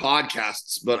other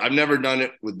podcasts, but I've never done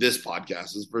it with this podcast.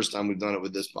 This is the first time we've done it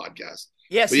with this podcast.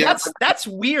 Yeah, But see, yeah, that's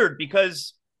weird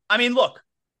because I mean, look,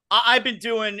 I've been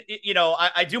doing,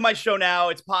 I do my show now.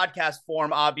 It's podcast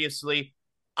form, obviously.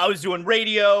 I was doing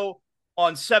radio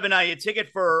on 790 a ticket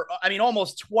for, I mean,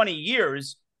 almost 20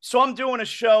 years. So I'm doing a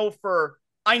show for,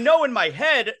 I know in my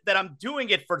head that I'm doing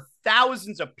it for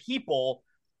thousands of people,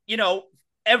 you know,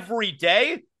 every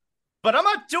day, but I'm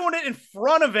not doing it in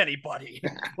front of anybody.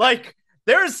 Like,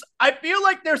 I feel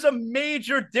like there's a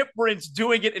major difference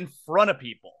doing it in front of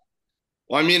people.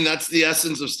 well, I mean, that's the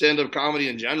essence of stand-up comedy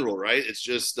in general, right? It's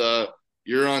just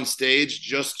you're on stage,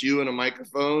 just you and a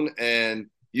microphone, and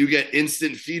you get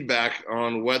instant feedback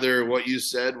on whether what you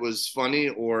said was funny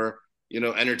or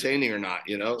entertaining or not.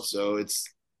 So it's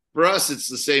for us, it's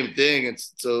the same thing. It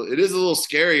is a little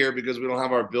scarier because we don't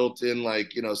have our built-in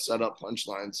set up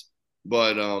punchlines,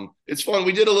 but it's fun.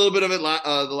 We did a little bit of it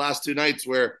the last two nights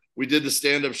where we did the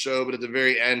stand-up show, but at the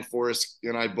very end, Forrest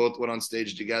and I both went on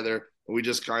stage together, and we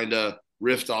just kind of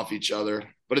riffed off each other.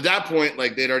 But at that point,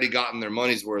 like they'd already gotten their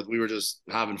money's worth. We were just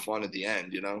having fun at the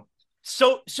end.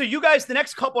 So you guys, the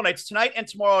next couple nights, tonight and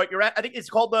tomorrow, you're at, I think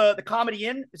it's called the Comedy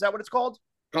Inn. Is that what it's called?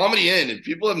 Comedy Inn. If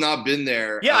people have not been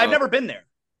there, Yeah, I've never been there.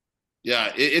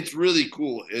 yeah, it's really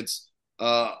cool. It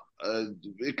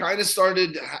kind of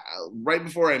started right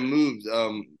before I moved.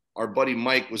 Our buddy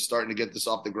Mike was starting to get this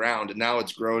off the ground, and now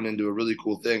it's grown into a really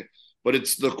cool thing. But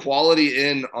it's the Quality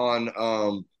Inn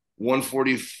on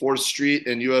 144th Street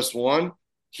and US 1.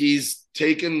 He's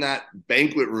taken that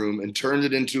banquet room and turned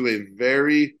it into a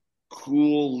very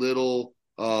cool little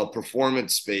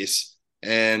performance space.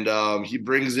 And he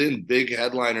brings in big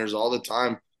headliners all the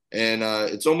time. And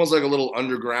it's almost like a little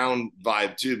underground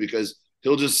vibe too, because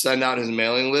he'll just send out his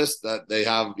mailing list that they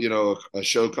have, a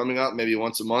show coming up maybe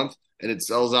once a month, and it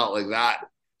sells out like that.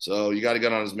 So you got to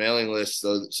get on his mailing list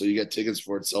so you get tickets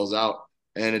for it sells out.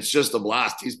 And it's just a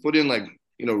blast. He's put in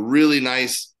really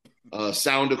nice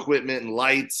sound equipment and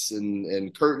lights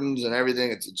and curtains and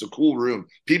everything. It's a cool room.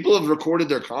 People have recorded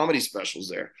their comedy specials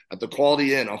there at the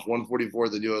Quality Inn off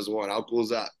 144th and US 1. How cool is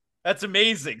that? That's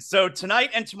amazing. So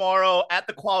tonight and tomorrow at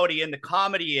the Quality Inn, the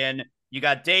Comedy Inn, you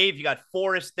got Dave, you got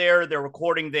Forrest there. They're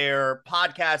recording their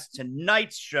podcast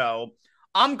tonight's show.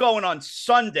 I'm going on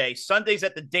Sunday. Sunday's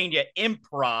at the Dania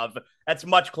Improv. That's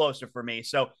much closer for me.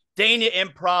 So Dania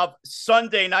Improv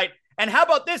Sunday night. And how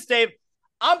about this, Dave?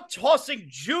 I'm tossing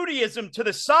Judaism to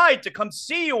the side to come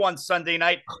see you on Sunday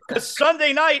night, because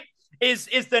Sunday night is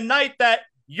the night that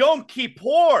Yom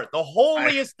Kippur, the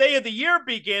holiest day of the year,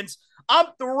 begins. I'm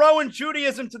throwing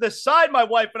Judaism to the side. My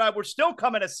wife and I were still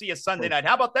coming to see you Sunday night.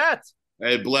 How about that?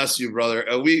 Hey, bless you, brother.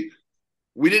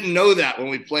 We didn't know that when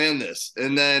we planned this.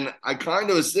 And then I kind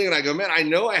of was thinking, I go, man, I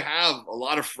know I have a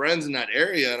lot of friends in that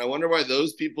area, and I wonder why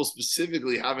those people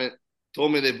specifically haven't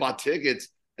told me they bought tickets.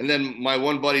 And then my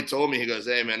one buddy told me, he goes,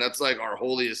 hey, man, that's like our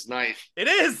holiest night. It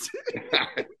is.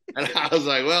 And I was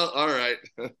like, well, all right.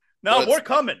 No, we're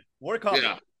coming. We're coming.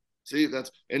 Yeah. See,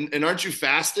 and aren't you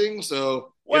fasting?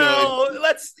 So, we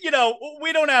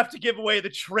don't have to give away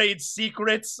the trade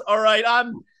secrets. All right.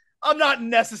 I'm not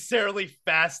necessarily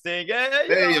fasting.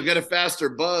 You'll get a faster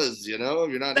buzz, if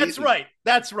you're not That's eating. Right.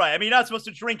 That's right. I mean, you're not supposed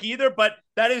to drink either, but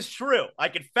that is true. I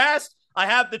can fast. I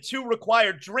have the 2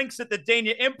 required drinks at the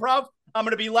Dania Improv. I'm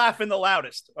going to be laughing the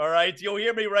loudest. All right. You'll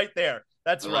hear me right there.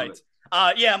 That's right.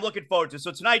 Yeah, I'm looking forward to it.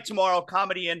 So tonight, tomorrow,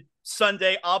 Comedy Inn,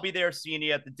 Sunday, I'll be there seeing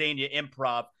you at the Dania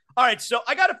Improv. All right. So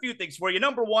I got a few things for you.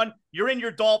 Number one, you're in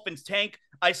your Dolphins tank.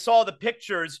 I saw the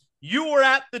pictures. You were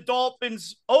at the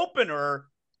Dolphins opener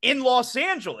in Los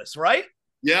Angeles, right?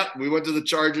 Yeah, we went to the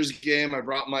Chargers game. I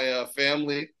brought my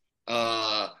family.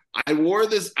 I wore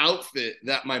this outfit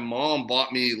that my mom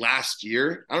bought me last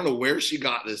year. I don't know where she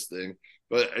got this thing,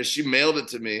 but she mailed it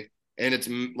to me. And it's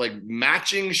like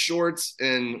matching shorts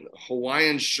and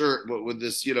Hawaiian shirt, but with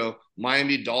this,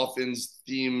 Miami Dolphins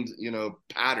themed,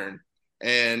 pattern.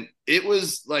 And it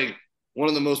was like one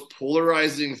of the most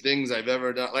polarizing things I've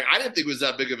ever done. Like, I didn't think it was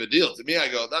that big of a deal. To me, I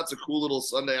go, that's a cool little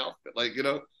Sunday outfit. Like,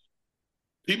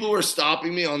 people were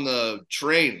stopping me on the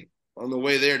train on the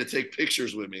way there to take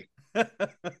pictures with me.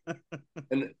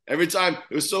 And every time,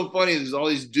 it was so funny. There's all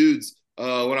these dudes when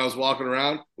I was walking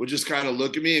around would just kind of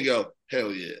look at me and go,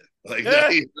 hell yeah. Like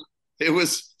it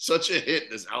was such a hit,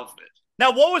 this outfit.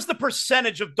 Now, what was the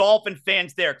percentage of Dolphin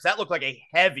fans there? Because that looked like a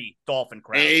heavy Dolphin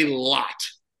crowd. A lot.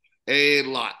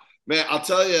 Man, I'll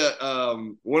tell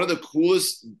you, one of the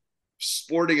coolest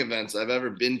sporting events I've ever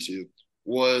been to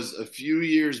was a few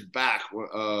years back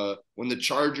when the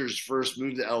Chargers first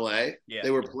moved to LA. Yeah.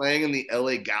 They were playing in the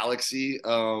LA Galaxy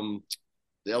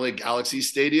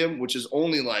Stadium, which is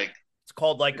only like It's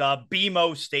called like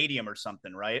BMO Stadium or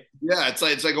something, right? Yeah, it's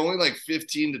like only like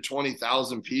 15 to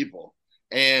 20,000 people.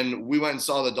 And we went and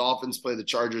saw the Dolphins play the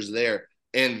Chargers there.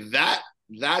 And that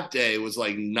day was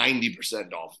like 90%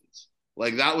 Dolphins.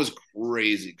 Like that was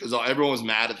crazy because everyone was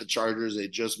mad at the Chargers. They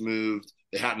just moved.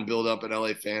 They hadn't built up an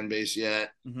LA fan base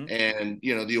yet. Mm-hmm. And,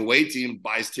 the away team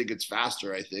buys tickets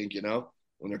faster, I think,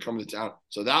 when they're coming to town.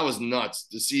 So that was nuts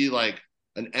to see like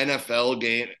an NFL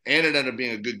game. And it ended up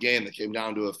being a good game that came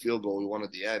down to a field goal we won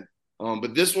at the end.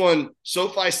 But this one,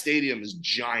 SoFi Stadium is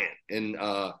giant, and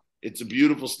it's a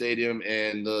beautiful stadium,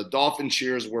 and the Dolphin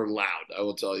cheers were loud. I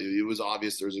will tell you, it was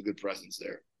obvious there was a good presence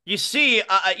there. You see,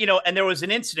 and there was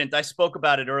an incident. I spoke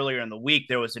about it earlier in the week.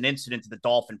 There was an incident to the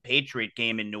Dolphin Patriot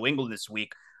game in New England this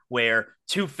week where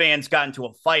two fans got into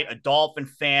a fight, a Dolphin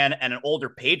fan and an older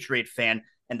Patriot fan,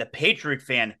 and the Patriot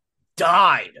fan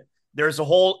died. There's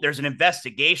an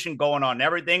investigation going on and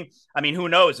everything. I mean, who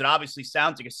knows? It obviously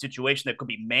sounds like a situation that could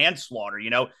be manslaughter,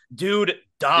 Dude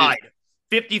died.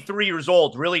 53 years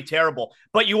old, really terrible.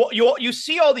 But you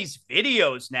see all these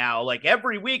videos now, like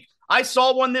every week. I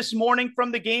saw one this morning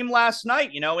from the game last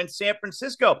night, in San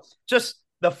Francisco. Just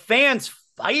the fans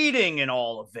fighting and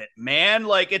all of it, man.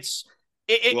 Like it's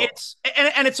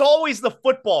always the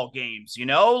football games,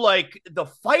 like the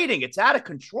fighting. It's out of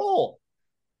control.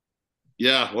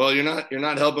 Yeah, well, you're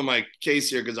not helping my case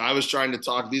here because I was trying to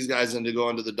talk these guys into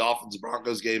going to the Dolphins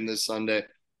Broncos game this Sunday,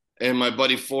 and my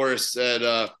buddy Forrest said,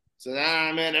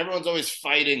 man, everyone's always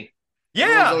fighing.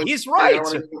 Yeah, he's right. I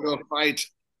want to go fight.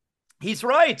 He's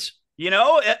right.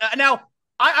 Now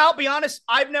I'll be honest.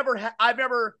 I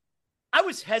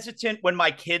was hesitant when my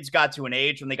kids got to an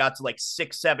age when they got to like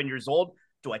 6, 7 years old.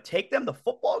 Do I take them to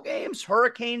football games,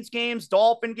 Hurricanes games,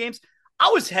 Dolphin games?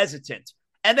 I was hesitant.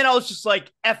 And then I was just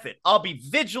like, F it. I'll be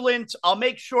vigilant. I'll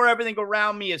make sure everything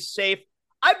around me is safe.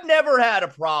 I've never had a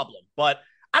problem, but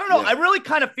I don't know. Yeah. I really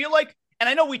kind of feel like, and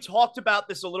I know we talked about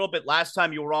this a little bit last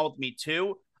time you were on with me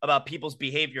too, about people's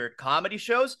behavior at comedy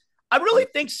shows. I really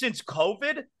think since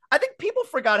COVID, I think people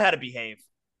forgot how to behave.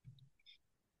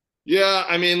 Yeah,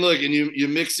 I mean, look, and you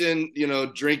mix in,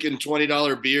 drinking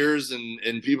 $20 beers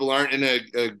and people aren't in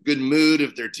a good mood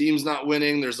if their team's not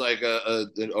winning. There's like a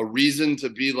reason to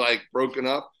be like broken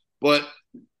up. But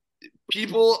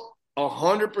people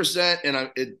 100%, and I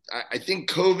think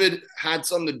COVID had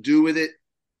something to do with it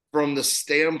from the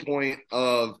standpoint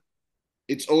of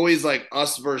it's always like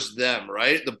us versus them,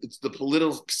 right? It's the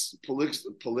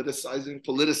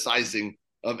politicizing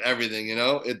of everything,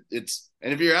 It's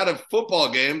and if you're at a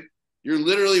football game, you're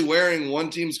literally wearing one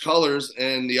team's colors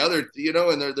and the other,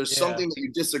 and there's something that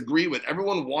you disagree with.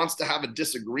 Everyone wants to have a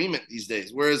disagreement these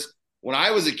days. Whereas when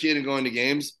I was a kid and going to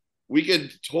games, we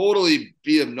could totally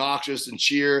be obnoxious and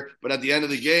cheer. But at the end of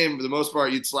the game, for the most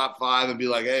part, you'd slap five and be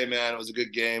like, hey, man, it was a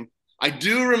good game. I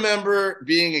do remember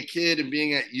being a kid and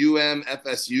being at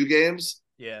FSU games.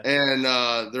 Yeah. And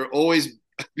there always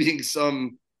being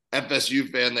some FSU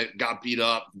fan that got beat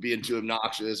up being too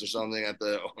obnoxious or something at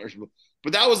the Orange Bowl.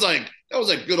 But that was like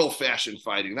good old fashioned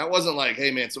fighting. That wasn't like,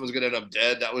 hey man, someone's gonna end up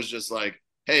dead. That was just like,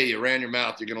 hey, you ran your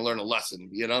mouth, you're gonna learn a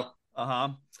lesson,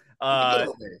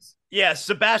 Yeah,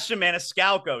 Sebastian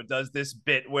Maniscalco does this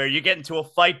bit where you get into a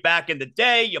fight back in the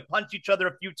day, you punch each other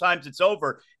a few times, it's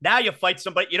over. Now you fight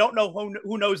somebody, you don't know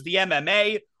who knows the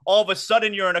MMA. All of a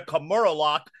sudden you're in a Kimura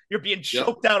lock, you're being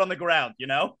choked out on the ground,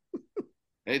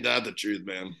 Ain't that the truth,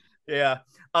 man? Yeah.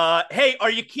 Hey, are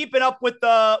you keeping up with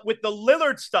the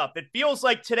Lillard stuff? It feels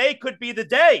like today could be the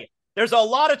day. There's a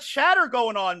lot of chatter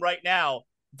going on right now,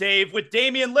 Dave, with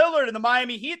Damian Lillard and the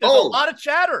Miami Heat. There's a lot of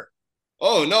chatter.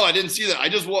 Oh no, I didn't see that. I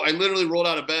literally rolled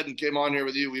out of bed and came on here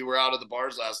with you. We were out at the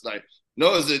bars last night.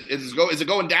 No, is it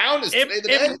going down? Is today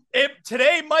the day?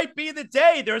 Today might be the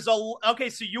day. Okay,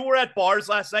 so you were at bars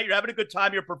last night. You're having a good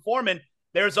time. You're performing.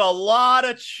 There's a lot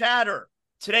of chatter.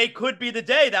 Today could be the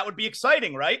day. That would be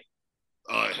exciting, right?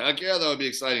 Oh, heck yeah, that would be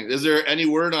exciting. Is there any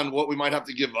word on what we might have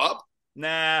to give up?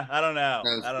 Nah, I don't know.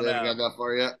 They haven't got that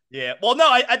far yet? Yeah. Well, no,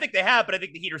 I think they have, but I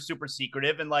think the Heat are super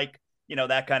secretive and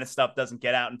that kind of stuff doesn't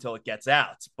get out until it gets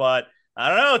out. But I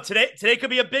don't know. Today could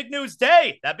be a big news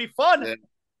day. That'd be fun. Yeah.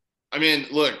 I mean,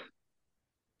 look,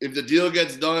 if the deal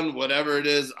gets done, whatever it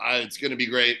is, it's going to be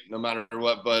great no matter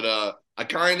what. But I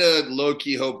kind of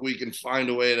low-key hope we can find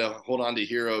a way to hold on to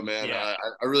Hero, man. Yeah.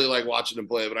 I really like watching him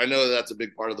play, but I know that's a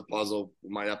big part of the puzzle. We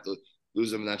might have to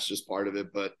lose him, and that's just part of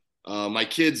it. But my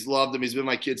kids loved him. He's been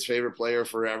my kid's favorite player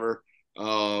forever.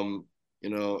 My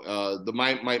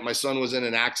son was in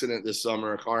an accident this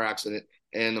summer, a car accident,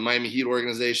 and the Miami Heat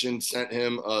organization sent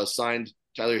him a signed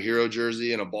Tyler Hero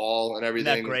jersey and a ball and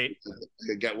everything. Isn't that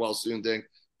great? Get well soon thing.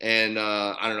 And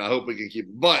I don't know. I hope we can keep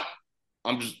him. But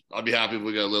I'll be happy if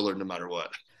we get Lillard no matter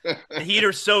what. The Heat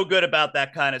are so good about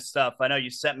that kind of stuff. I know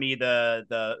you sent me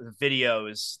the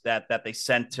videos that they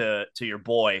sent to your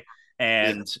boy, Yeah.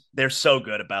 and they're so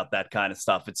good about that kind of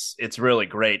stuff. It's really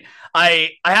great.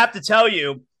 I have to tell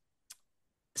you,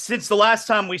 since the last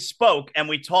time we spoke and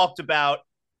we talked about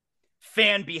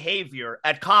fan behavior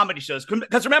at comedy shows,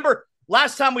 because remember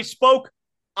last time we spoke,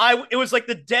 it was like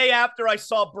the day after I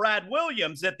saw Brad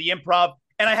Williams at the Improv,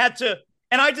 and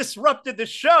I disrupted the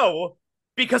show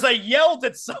because I yelled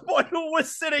at someone who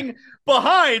was sitting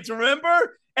behind,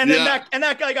 remember? And then Yeah.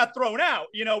 that guy got thrown out,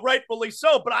 rightfully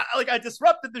so. But I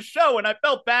disrupted the show and I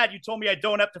felt bad. You told me I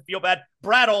don't have to feel bad.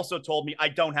 Brad also told me I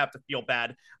don't have to feel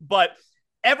bad. But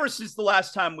ever since the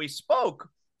last time we spoke,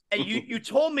 and you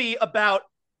told me about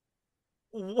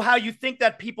how you think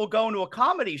that people going to a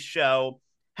comedy show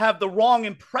have the wrong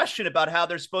impression about how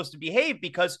they're supposed to behave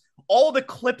because all the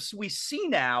clips we see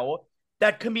now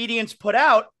that comedians put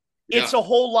out, it's Yeah. a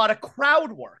whole lot of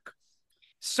crowd work.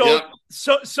 So Yeah.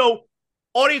 so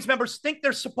audience members think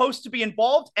they're supposed to be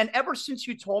involved. And ever since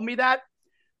you told me that,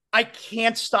 I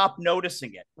can't stop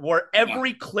noticing it. Where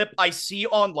every clip I see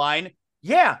online,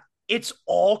 yeah, it's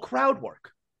all crowd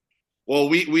work. Well,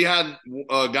 we had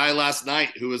a guy last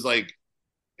night who was like,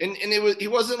 and he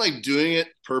wasn't like doing it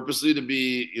purposely to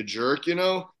be a jerk,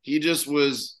 He just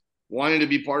was wanting to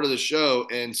be part of the show.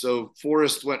 And so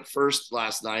Forrest went first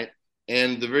last night,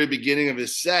 and the very beginning of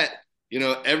his set,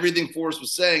 everything Forrest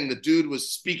was saying, the dude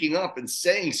was speaking up and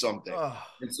saying something. Ugh.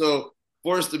 And so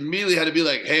Forrest immediately had to be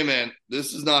like, hey man,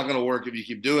 this is not going to work if you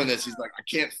keep doing this. He's like, I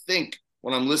can't think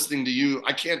when I'm listening to you.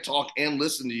 I can't talk and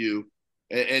listen to you.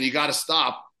 And you got to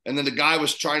stop. And then the guy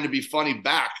was trying to be funny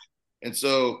back. And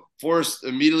so Forrest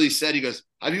immediately said, he goes,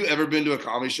 have you ever been to a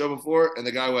comedy show before? And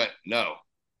the guy went, no.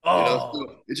 Oh,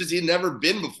 So it's just he'd never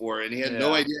been before and he had no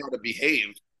yeah. idea how to behave.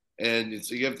 And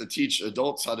so you have to teach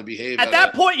adults how to behave. At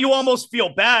that point, you almost feel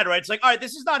bad, right? It's like, all right,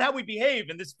 this is not how we behave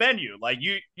in this venue. Like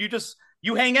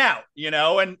you hang out,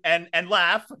 and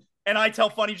laugh, and I tell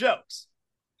funny jokes.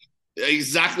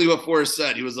 Exactly what Forrest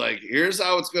said. He was like, here's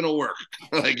how it's going to work.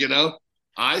 Like,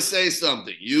 I say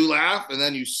something, you laugh, and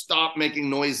then you stop making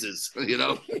noises,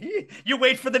 You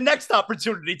wait for the next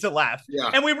opportunity to laugh.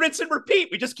 Yeah. And we rinse and repeat.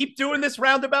 We just keep doing this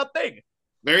roundabout thing.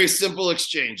 Very simple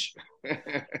exchange.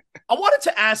 I wanted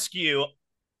to ask you,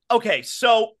 okay,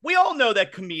 so we all know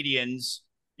that comedians,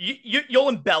 you'll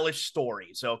embellish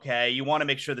stories, okay? You want to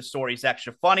make sure the story is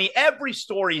extra funny. Every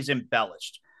story is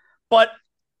embellished. But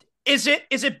is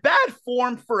it bad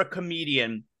form for a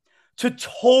comedian to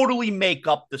totally make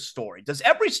up the story? Does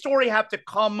every story have to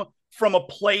come from a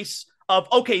place of,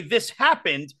 okay, this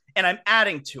happened and I'm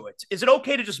adding to it? Is it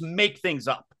okay to just make things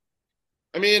up?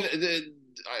 I mean, I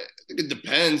think it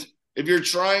depends. If you're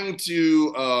trying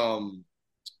to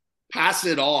pass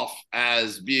it off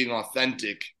as being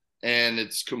authentic and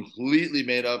it's completely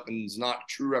made up and it's not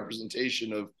true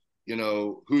representation of,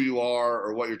 who you are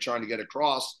or what you're trying to get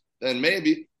across, then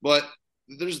maybe. But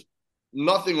there's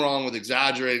nothing wrong with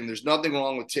exaggerating. There's nothing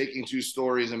wrong with taking two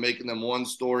stories and making them one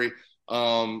story.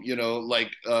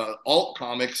 Like alt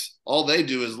comics, all they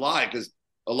do is lie because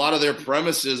a lot of their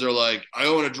premises are like, I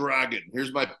own a dragon.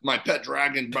 Here's my pet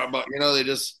dragon.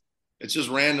 It's just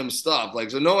random stuff. Like,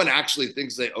 so no one actually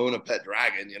thinks they own a pet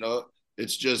dragon.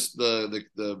 It's just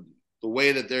the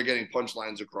way that they're getting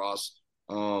punchlines across.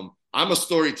 I'm a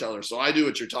storyteller, so I do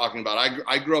what you're talking about.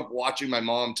 I grew up watching my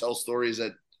mom tell stories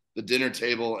at the dinner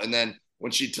table, and then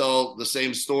when she'd tell the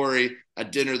same story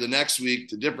at dinner the next week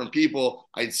to different people,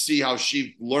 I'd see how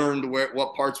she learned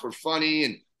what parts were funny,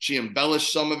 and she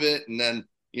embellished some of it, and then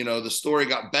the story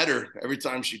got better every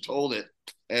time she told it.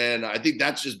 And I think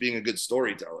that's just being a good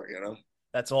storyteller.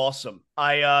 That's awesome.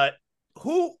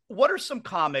 What are some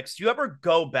comics? Do you ever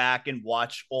go back and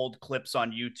watch old clips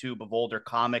on YouTube of older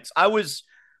comics?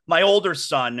 My older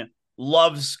son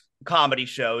loves comedy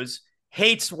shows,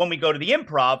 hates when we go to the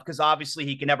Improv because obviously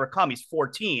he can never come. He's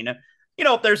 14.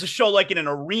 If there's a show like in an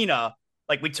arena,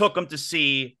 like we took him to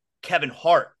see Kevin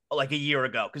Hart like a year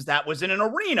ago because that was in an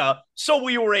arena. So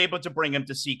we were able to bring him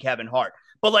to see Kevin Hart.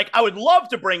 But like, I would love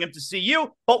to bring him to see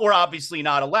you, but we're obviously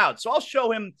not allowed. So I'll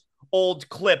show him old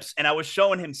clips, and I was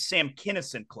showing him Sam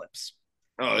Kinison clips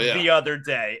the other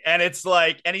day. And it's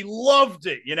like, and he loved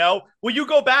it, Will you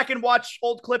go back and watch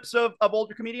old clips of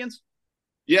older comedians?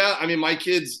 Yeah, I mean, my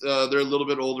kids, they're a little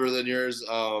bit older than yours.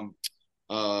 So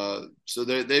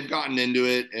they've gotten into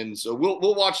it. And so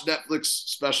we'll watch Netflix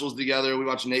specials together. We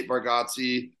watch Nate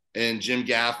Bargatze and Jim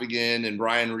Gaffigan and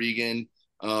Brian Regan.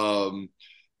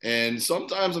 And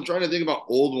sometimes I'm trying to think about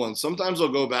old ones. Sometimes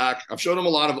I'll go back. I've shown them a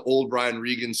lot of old Brian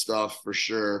Regan stuff for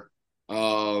sure.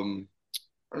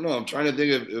 I don't know. I'm trying to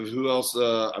think of who else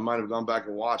I might have gone back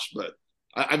and watched, but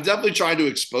I've definitely tried to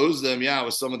expose them. Yeah,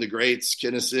 with some of the greats,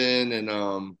 Kinnison, and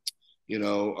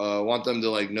want them to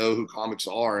like know who comics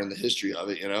are and the history of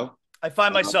it. I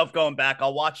find myself going back.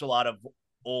 I'll watch a lot of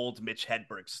old Mitch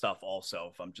Hedberg stuff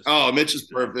also if I'm just. Oh, Mitch is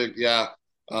perfect. Yeah.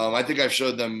 I think I've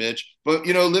showed them Mitch. But,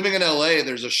 living in LA,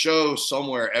 there's a show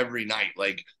somewhere every night.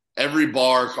 Like every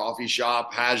bar, coffee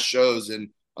shop has shows. And,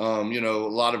 a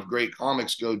lot of great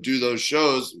comics go do those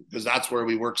shows because that's where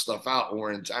we work stuff out when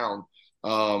we're in town.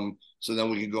 So then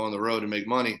we can go on the road and make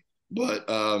money. But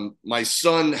my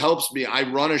son helps me. I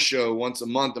run a show once a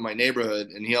month in my neighborhood,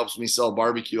 and he helps me sell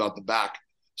barbecue out the back.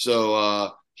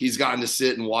 So he's gotten to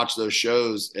sit and watch those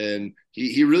shows, and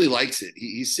he really likes it.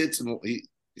 He sits and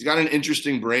he's got an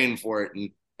interesting brain for it, and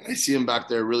I see him back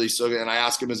there really so good. And I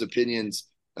ask him his opinions,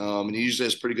 and he usually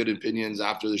has pretty good opinions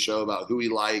after the show about who he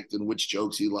liked and which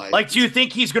jokes he liked. Like, do you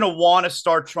think he's going to want to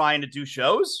start trying to do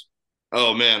shows?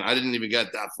 Oh man, I didn't even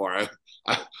get that far.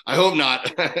 I hope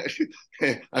not.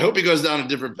 I hope he goes down a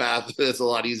different path. It's a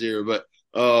lot easier, but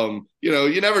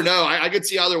you never know. I could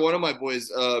see either one of my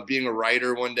boys being a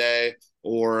writer one day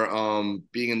or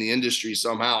being in the industry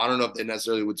somehow. I don't know if they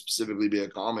necessarily would specifically be a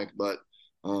comic, but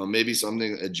maybe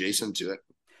something adjacent to it.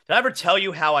 Did I ever tell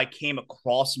you how I came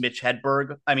across Mitch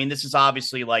Hedberg? I mean, this is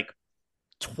obviously like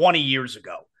 20 years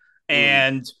ago.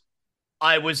 And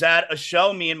I was at a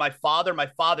show, me and my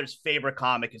father's favorite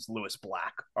comic is Lewis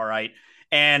Black. All right.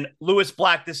 And Lewis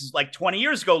Black, this is like 20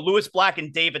 years ago, Lewis Black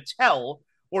and Dave Attell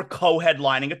were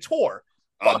co-headlining a tour.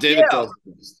 David Attell.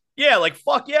 Yeah, like,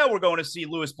 fuck yeah, we're going to see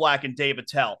Lewis Black and Dave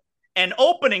Attell. And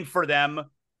opening for them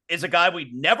is a guy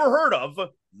we'd never heard of,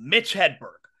 Mitch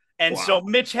Hedberg. And so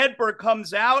Mitch Hedberg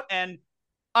comes out and,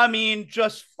 I mean,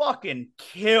 just fucking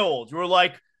killed. We're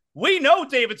like, we know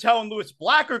Dave Attell and Lewis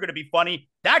Black are going to be funny.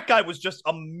 That guy was just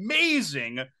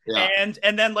amazing. Yeah. And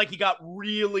then, like, he got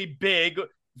really big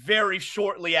very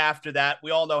shortly after that.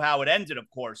 We all know how it ended, of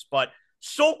course. But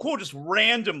so cool, just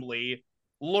randomly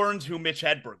learned who Mitch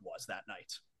Hedberg was that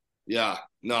night. Yeah,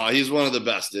 no, he's one of the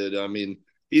best, dude. I mean,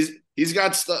 he's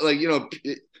got stuff like,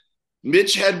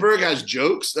 Mitch Hedberg has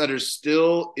jokes that are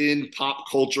still in pop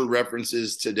culture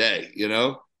references today,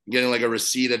 getting like a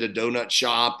receipt at a donut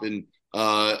shop and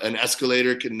an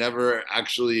escalator can never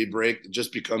actually break, it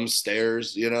just becomes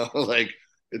stairs, like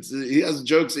he has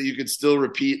jokes that you could still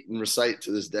repeat and recite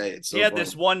to this day. It's so he had funny.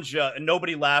 This one joke and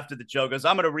nobody laughed at the joke.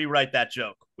 I'm going to rewrite that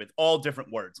joke with all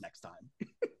different words next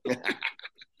time.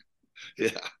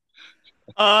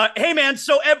 Yeah. Hey man,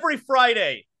 so every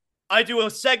Friday I do a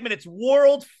segment. It's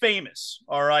world famous.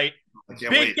 All right.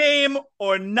 Big game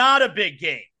or not a big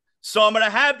game. So I'm going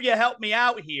to have you help me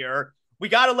out here. We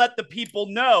got to let the people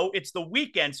know it's the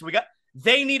weekend. So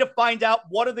they need to find out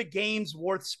what are the games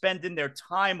worth spending their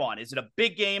time on. Is it a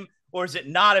big game or is it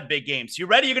not a big game? So you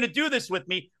ready? You're going to do this with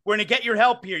me. We're going to get your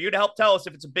help here. You're going to help tell us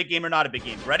if it's a big game or not a big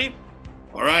game. Ready?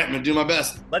 All right. I'm going to do my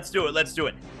best. Let's do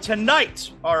it.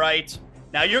 Tonight. All right.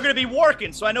 Now you're going to be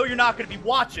working, so I know you're not going to be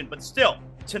watching, but still,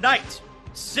 tonight,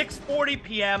 6:40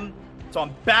 p.m., it's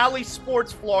on Bally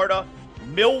Sports, Florida,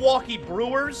 Milwaukee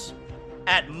Brewers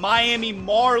at Miami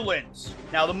Marlins.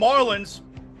 Now, the Marlins,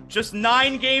 just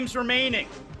 9 games remaining.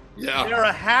 Yeah. They're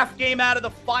a half game out of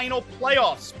the final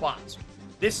playoff spot.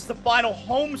 This is the final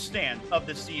homestand of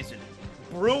the season.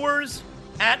 Brewers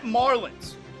at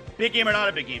Marlins. Big game or not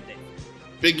a big game, Dave?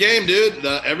 Big game, dude.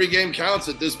 Every game counts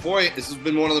at this point. This has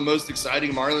been one of the most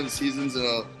exciting Marlins seasons in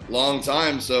a long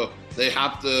time, so they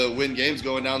have to win games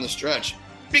going down the stretch.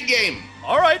 Big game.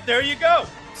 All right, there you go.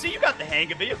 See, you got the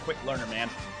hang of it. You're a quick learner, man.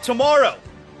 Tomorrow,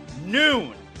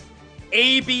 noon,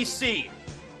 ABC,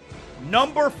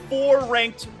 number 4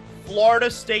 ranked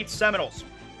Florida State Seminoles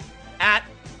at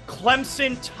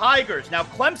Clemson Tigers. Now,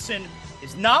 Clemson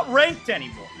is not ranked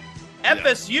anymore.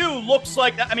 FSU looks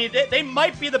like, I mean, they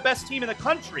might be the best team in the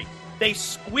country. They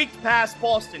squeaked past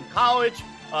Boston College,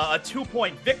 a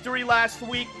 2-point victory last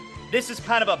week. This is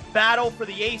kind of a battle for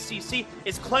the ACC.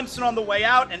 Is Clemson on the way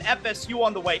out and FSU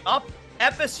on the way up?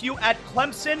 FSU at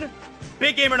Clemson,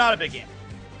 big game or not a big game?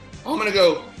 I'm going to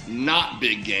go not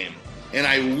big game. And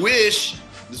I wish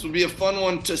this would be a fun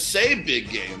one to say big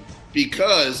game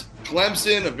because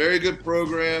Clemson, a very good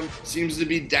program, seems to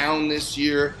be down this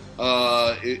year.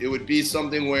 It would be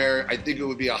something where I think it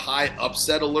would be a high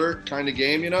upset alert kind of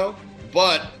game,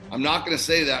 but I'm not going to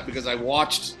say that because I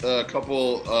watched a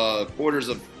couple quarters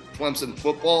of Clemson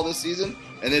football this season,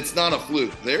 and it's not a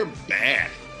fluke. They're bad.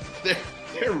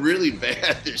 They're really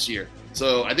bad this year.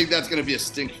 So I think that's going to be a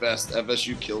stink fest.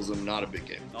 FSU kills them, not a big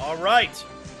game. All right.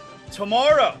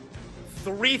 Tomorrow,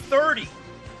 3:30,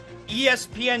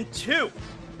 ESPN 2,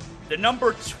 the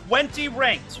number 20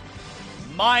 ranked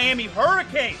Miami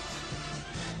Hurricanes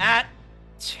at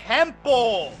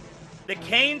Temple. The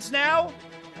Canes now,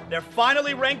 they're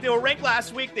finally ranked. They were ranked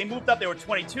last week. They moved up. They were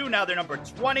 22. Now they're number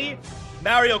 20.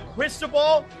 Mario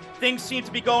Cristobal, things seem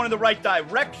to be going in the right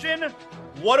direction.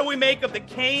 What do we make of the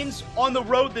Canes on the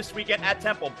road this weekend at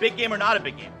Temple? Big game or not a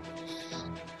big game?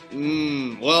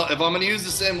 Well, if I'm going to use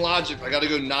the same logic, I got to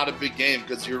go not a big game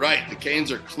because you're right. The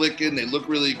Canes are clicking. They look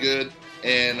really good.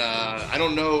 And I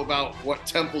don't know about what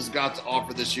Temple's got to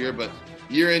offer this year, but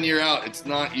year in, year out, it's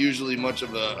not usually much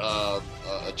of a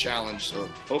challenge. So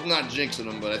hope not jinxing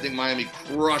them, but I think Miami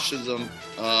crushes them.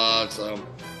 So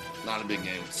not a big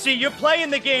game. See, you're playing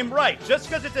the game right. Just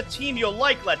because it's a team you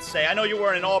like, let's say. I know you're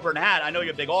wearing an Auburn hat. I know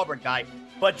you're a big Auburn guy.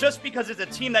 But just because it's a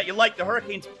team that you like, the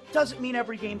Hurricanes, doesn't mean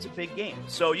every game's a big game.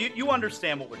 So you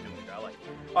understand what we're doing here. I like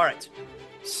it. All right.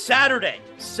 Saturday,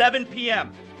 7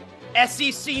 p.m.,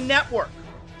 SEC Network.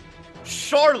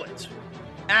 Charlotte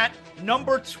at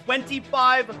number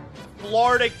 25,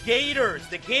 Florida Gators.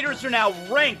 The Gators are now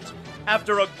ranked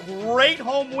after a great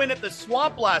home win at the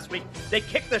Swamp last week. They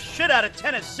kicked the shit out of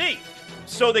Tennessee.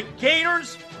 So the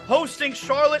Gators hosting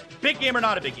Charlotte, big game or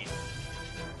not a big game?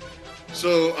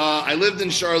 So I lived in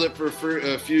Charlotte for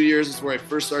a few years. It's where I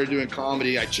first started doing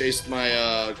comedy. I chased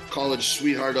my college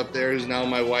sweetheart up there, who's now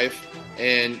my wife.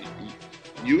 And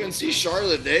UNC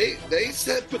Charlotte, they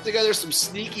put together some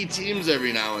sneaky teams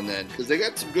every now and then because they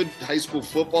got some good high school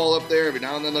football up there. Every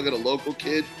now and then they'll get a local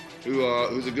kid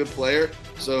who's a good player.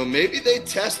 So maybe they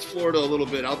test Florida a little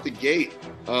bit out the gate.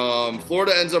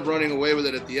 Florida ends up running away with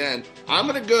it at the end. I'm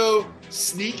going to go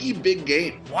sneaky big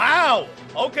game. Wow.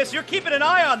 Okay, so you're keeping an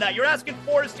eye on that. You're asking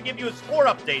Forrest to give you a score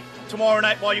update tomorrow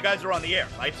night while you guys are on the air,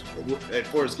 right? Hey,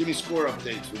 Forrest, give me score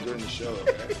updates during the show,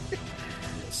 okay?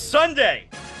 Sunday.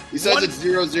 He says it's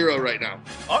 0-0 right now.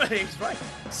 Oh, he's right.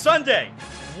 Sunday,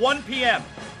 1 p.m.,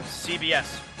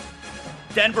 CBS.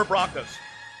 Denver Broncos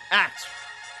at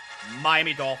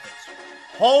Miami Dolphins.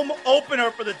 Home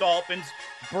opener for the Dolphins.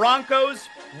 Broncos,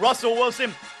 Russell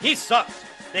Wilson, he sucks.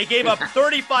 They gave up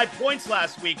 35 points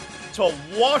last week to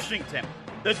Washington.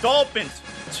 The Dolphins,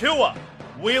 Tua,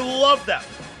 we love them.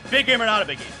 Big game or not a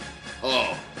big game?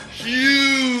 Oh,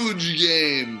 huge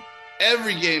game.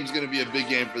 Every game's going to be a big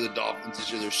game for the Dolphins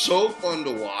this year. They're so fun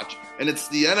to watch, and it's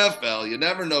the NFL. You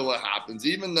never know what happens.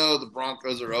 Even though the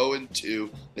Broncos are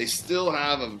 0-2, they still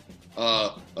have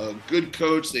a good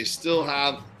coach. They still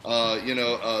have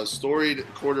a storied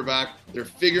quarterback. They're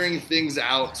figuring things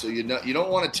out, so you don't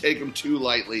want to take them too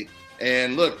lightly.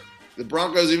 And look, the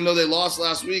Broncos, even though they lost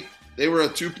last week, they were a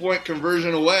 2-point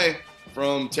conversion away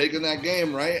from taking that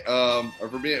game, right? Or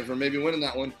for maybe winning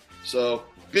that one. So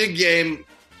big game.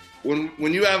 When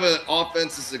you have an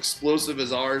offense as explosive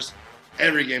as ours,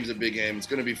 every game's a big game. It's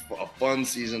going to be a fun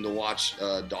season to watch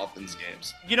Dolphins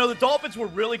games. You know, the Dolphins were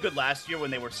really good last year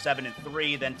when they were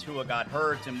 7-3. Then Tua got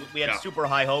hurt, and we had super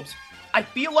high hopes. I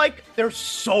feel like they're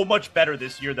so much better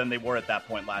this year than they were at that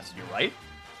point last year, right?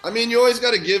 I mean, you always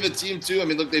got to give a team too. I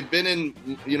mean, look, they've been in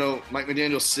Mike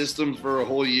McDaniel's system for a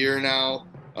whole year now.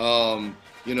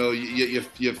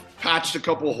 You've patched a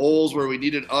couple holes where we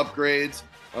needed upgrades,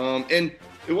 and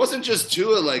it wasn't just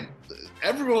Tua. Like,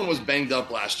 everyone was banged up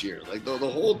last year. Like, the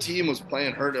whole team was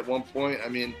playing hurt at one point. I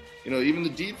mean, even the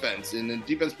defense. And the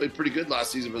defense played pretty good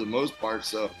last season for the most part.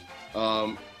 So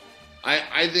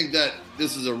I think that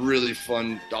this is a really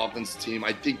fun Dolphins team.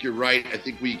 I think you're right. I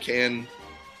think we can,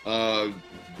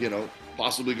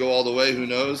 possibly go all the way. Who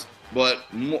knows? But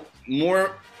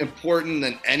more important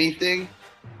than anything,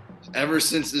 ever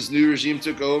since this new regime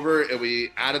took over and we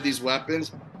added these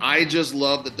weapons, I just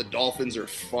love that the Dolphins are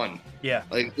fun. Yeah.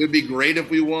 Like, it would be great if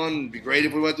we won. It'd be great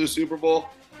if we went to a Super Bowl.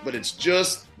 But it's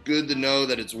just good to know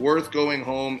that it's worth going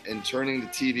home and turning the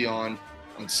TV on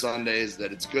Sundays,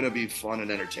 that it's going to be fun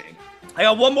and entertaining. I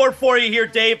got one more for you here,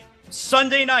 Dave.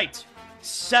 Sunday night,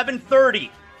 7:30,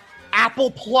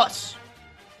 Apple Plus,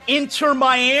 Inter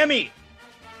Miami,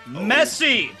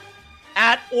 Messi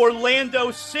at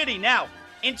Orlando City. Now,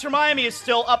 Inter Miami is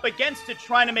still up against it,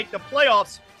 trying to make the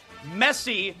playoffs.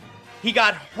 Messi, he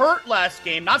got hurt last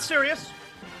game. Not serious,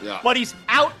 but he's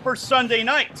out for Sunday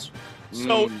night.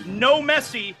 So no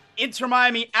Messi, Inter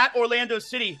Miami at Orlando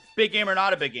City. Big game or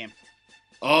not a big game?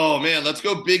 Oh, man, let's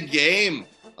go big game.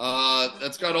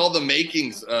 That's got all the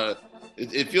makings.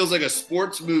 It feels like a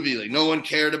sports movie. Like, no one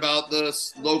cared about the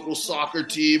local soccer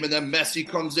team, and then Messi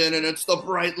comes in, and it's the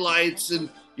bright lights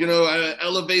and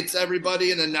elevates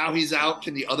everybody, and then now he's out.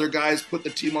 Can the other guys put the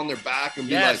team on their back and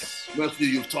be like, Messi,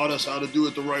 you've taught us how to do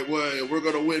it the right way, and we're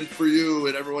going to win for you,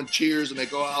 and everyone cheers, and they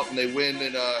go out and they win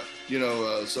in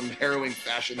some harrowing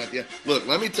fashion at the end. Look,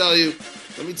 let me tell you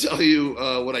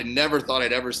what I never thought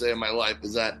I'd ever say in my life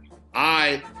is that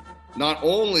I not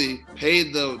only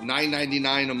paid the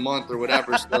 $9.99 a month or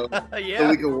whatever so Yeah.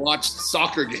 we could watch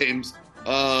soccer games.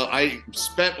 I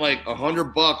spent like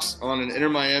 $100 on an Inter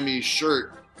Miami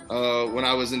shirt when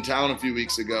I was in town a few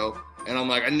weeks ago, and I'm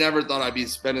like, I never thought I'd be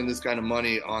spending this kind of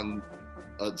money on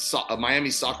a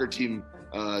Miami soccer team,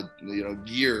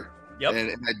 gear. Yep.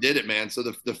 And I did it, man. So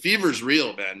the fever's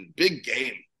real, man. Big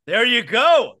game. There you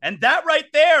go. And that right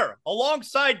there,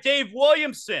 alongside Dave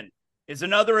Williamson, is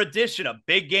another edition of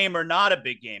Big Game or Not a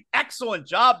Big Game. Excellent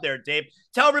job there, Dave.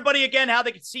 Tell everybody again how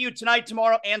they can see you tonight,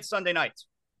 tomorrow, and Sunday night.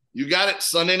 You got it.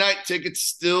 Sunday night tickets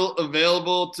still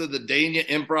available to the Dania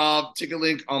Improv. Ticket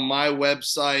link on my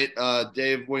website,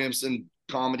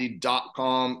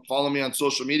 DaveWilliamsonComedy.com. Follow me on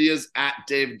social medias at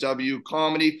Dave W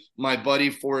Comedy. My buddy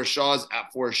Forrest Shaw is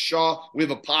at Forrest Shaw. We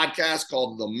have a podcast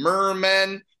called The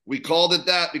Mermen. We called it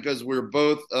that because we're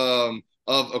both of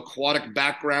aquatic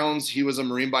backgrounds. He was a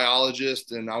marine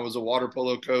biologist and I was a water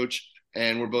polo coach,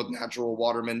 and we're both natural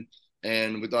watermen,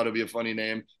 and we thought it'd be a funny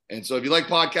name. And so if you like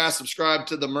podcasts, subscribe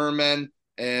to The Mermen,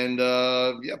 and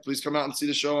please come out and see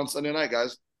the show on Sunday night,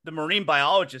 guys. The marine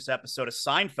biologist episode of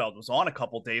Seinfeld was on a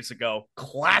couple days ago.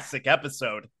 Classic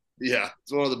episode. Yeah,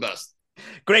 it's one of the best.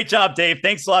 Great job, Dave.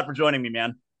 Thanks a lot for joining me,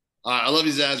 man. I love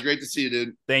you, Zaz. Great to see you,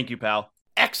 dude. Thank you, pal.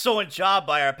 Excellent job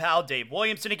by our pal Dave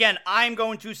Williamson. Again, I'm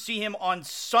going to see him on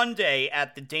Sunday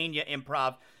at the Dania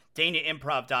Improv,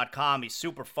 DaniaImprov.com. He's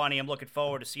super funny. I'm looking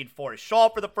forward to seeing Forrest Shaw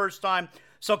for the first time.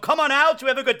 So come on out to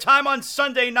have a good time on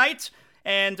Sunday night.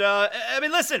 And,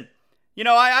 listen,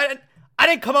 I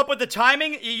didn't come up with the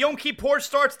timing. Yom Kippur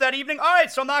starts that evening. All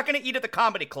right, so I'm not going to eat at the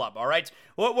comedy club, all right?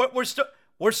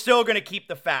 We're still going to keep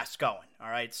the fast going, all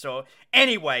right? So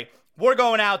anyway, we're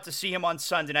going out to see him on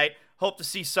Sunday night. Hope to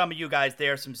see some of you guys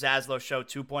there, some Zaslow Show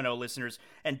 2.0 listeners,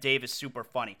 and Dave is super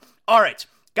funny. All right,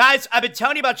 guys, I've been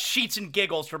telling you about Sheets and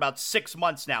Giggles for about 6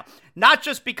 months now. Not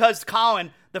just because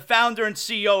Colin, the founder and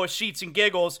CEO of Sheets and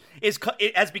Giggles,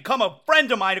 has become a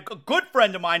friend of mine, a good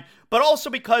friend of mine, but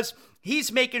also because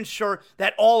he's making sure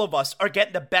that all of us are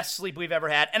getting the best sleep we've ever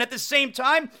had, and at the same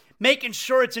time, making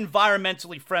sure it's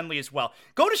environmentally friendly as well.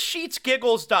 Go to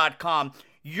sheetsgiggles.com.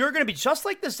 You're going to be just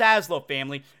like the Zaslow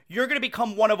family. You're going to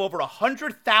become one of over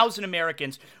 100,000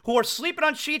 Americans who are sleeping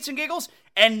on Sheets and Giggles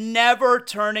and never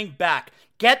turning back.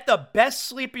 Get the best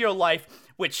sleep of your life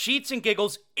with Sheets and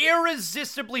Giggles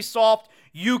irresistibly soft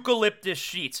eucalyptus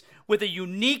sheets. With a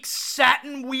unique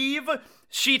satin weave,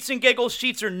 Sheets and Giggles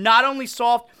sheets are not only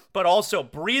soft, but also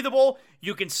breathable.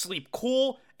 You can sleep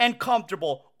cool and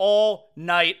comfortable all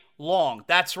night long.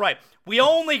 That's right. We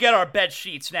only get our bed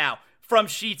sheets now from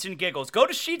Sheets and Giggles. Go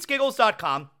to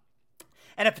sheetsgiggles.com,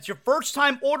 and if it's your first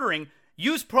time ordering,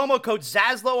 use promo code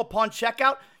Zaslow upon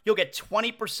checkout. You'll get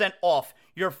 20% off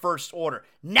your first order.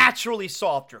 Naturally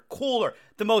softer, cooler,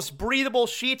 the most breathable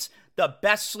sheets, the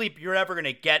best sleep you're ever going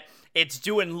to get. It's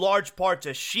due in large part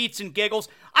to Sheets and Giggles.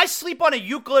 I sleep on a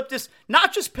eucalyptus,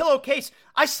 not just pillowcase,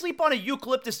 I sleep on a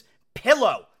eucalyptus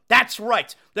pillow. That's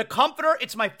right. The comforter,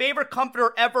 it's my favorite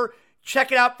comforter ever.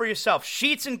 Check it out for yourself.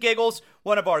 Sheets and Giggles,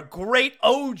 one of our great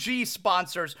OG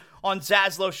sponsors on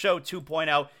Zaslow Show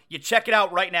 2.0. You check it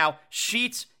out right now,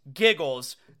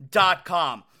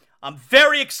 sheetsgiggles.com. I'm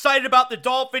very excited about the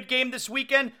Dolphin game this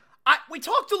weekend. We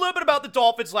talked a little bit about the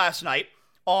Dolphins last night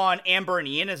on Amber and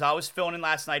Ian, as I was filling in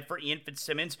last night for Ian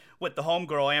Fitzsimmons with the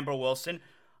homegirl, Amber Wilson.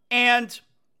 And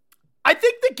I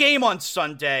think the game on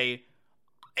Sunday,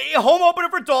 a home opener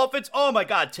for Dolphins, oh my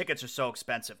God, tickets are so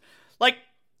expensive. Like,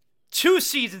 2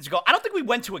 seasons ago, I don't think we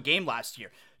went to a game last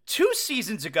year. 2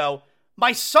 seasons ago,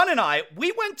 my son and I,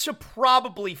 we went to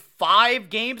probably 5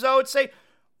 games, I would say.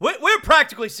 We're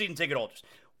practically season ticket holders.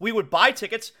 We would buy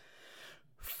tickets,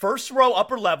 first row,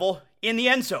 upper level, in the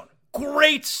end zone.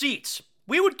 Great seats.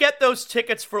 We would get those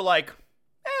tickets for like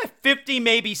 $50,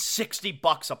 maybe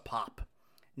 $60 a pop.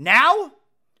 Now,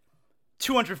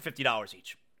 $250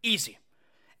 each. Easy.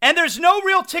 And there's no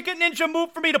real Ticket Ninja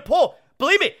move for me to pull.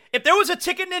 Believe me, if there was a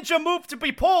Ticket Ninja move to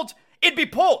be pulled, it'd be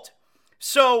pulled.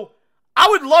 So, I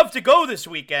would love to go this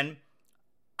weekend.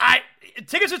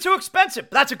 Tickets are too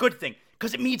expensive, but that's a good thing,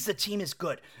 because it means the team is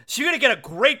good. So you're going to get a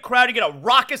great crowd. You get a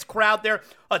raucous crowd there,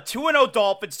 a 2-0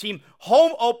 Dolphins team,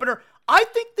 home opener. I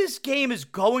think this game is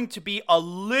going to be a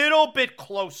little bit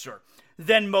closer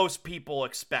than most people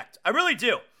expect. I really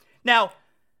do. Now,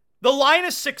 the line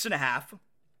is 6.5.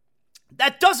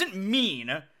 That doesn't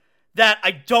mean that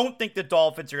I don't think the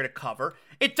Dolphins are going to cover.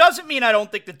 It doesn't mean I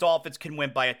don't think the Dolphins can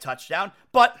win by a touchdown.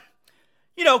 But,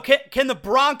 can the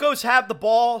Broncos have the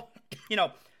ball,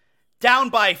 down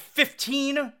by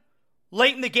 15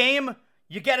 late in the game?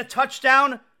 You get a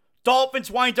touchdown.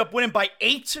 Dolphins wind up winning by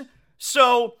 8.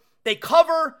 So they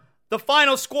cover. The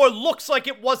final score looks like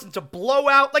it wasn't a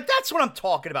blowout. Like, that's what I'm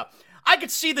talking about. I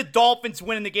could see the Dolphins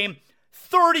winning the game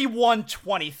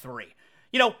 31-23.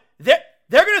 You know, they're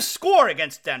going to score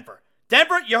against Denver.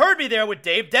 Denver, you heard me there with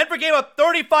Dave. Denver gave up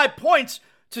 35 points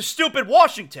to stupid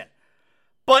Washington.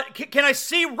 But can I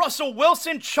see Russell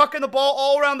Wilson chucking the ball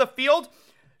all around the field?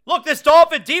 Look, this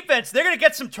Dolphin defense, they're going to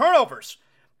get some turnovers.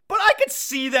 But I could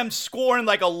see them scoring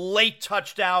like a late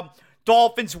touchdown.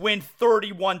 Dolphins win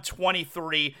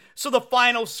 31-23. So the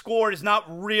final score is not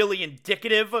really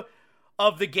indicative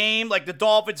of the game. Like the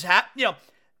Dolphins the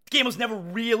game was never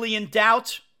really in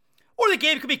doubt. Or the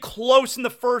game could be close in the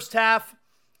first half.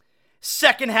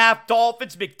 Second half,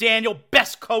 Dolphins, McDaniel,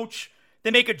 best coach. They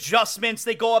make adjustments.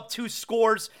 They go up 2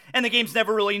 scores. And the game's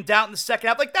never really in doubt in the second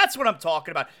half. Like, that's what I'm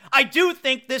talking about. I do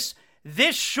think this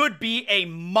should be a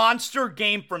monster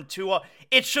game from Tua.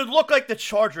 It should look like the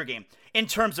Charger game in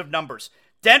terms of numbers.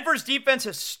 Denver's defense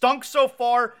has stunk so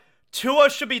far. Tua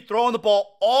should be throwing the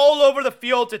ball all over the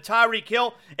field to Tyreek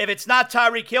Hill. If it's not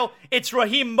Tyreek Hill, it's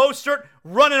Raheem Mostert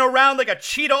running around like a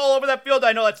cheetah all over that field.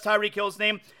 I know that's Tyreek Hill's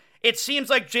name. It seems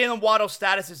like Jalen Waddle's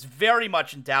status is very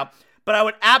much in doubt. But I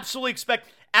would absolutely expect,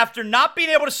 after not being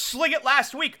able to sling it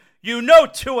last week,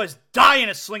 Tua's dying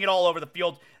to sling it all over the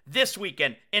field this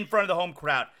weekend in front of the home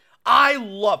crowd. I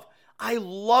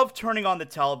love turning on the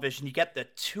television. You get the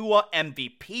Tua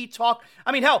MVP talk.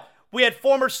 I mean, hell, we had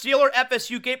former Steeler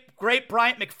FSU great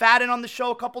Bryant McFadden on the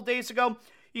show a couple days ago.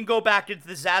 You can go back into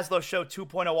the Zaslow Show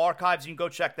 2.0 archives. You can go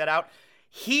check that out.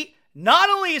 Not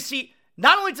only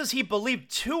does he believe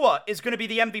Tua is going to be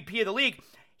the MVP of the league,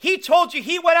 he told you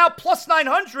he went out plus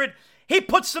 900. He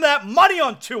put some of that money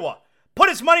on Tua. Put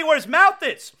his money where his mouth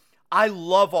is. I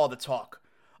love all the talk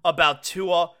about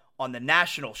Tua on the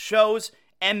national shows,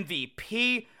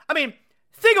 MVP. I mean,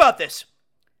 think about this.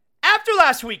 After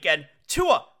last weekend,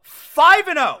 Tua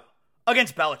 5-0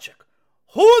 against Belichick.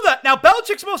 Now,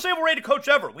 Belichick's the most overrated coach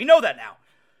ever. We know that now.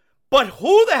 But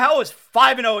who the hell is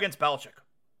 5-0 against Belichick?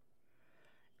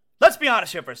 Let's be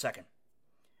honest here for a second.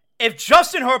 If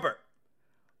Justin Herbert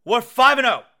were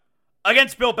 5-0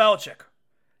 against Bill Belichick,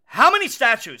 how many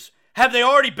statues have they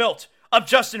already built of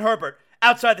Justin Herbert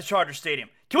outside the Charger Stadium?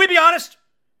 Can we be honest?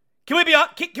 Can we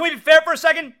be fair for a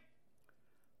second?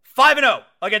 5-0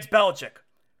 against Belichick.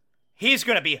 He's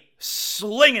going to be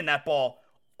slinging that ball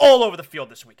all over the field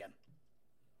this weekend.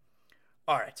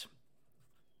 All right.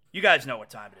 You guys know what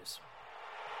time it is.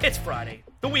 It's Friday.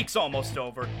 The week's almost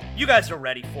over. You guys are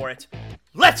ready for it.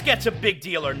 Let's get to Big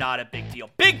Deal or Not a Big Deal.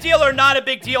 Big Deal or Not a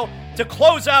Big Deal to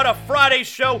close out a Friday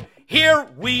show. Here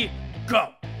we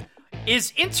go.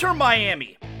 Is Inter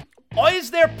Miami,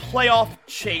 is their playoff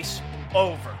chase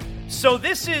over? So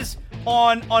this is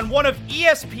on one of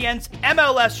ESPN's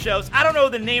MLS shows. I don't know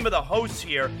the name of the host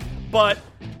here, but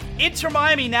Inter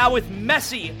Miami now with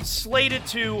Messi slated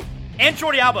to, and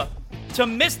Jordi Alba, to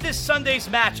miss this Sunday's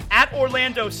match at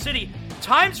Orlando City.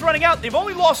 Time's running out. They've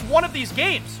only lost one of these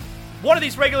games. One of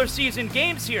these regular season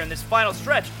games here in this final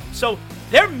stretch. So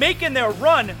they're making their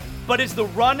run, but is the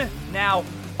run now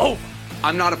over?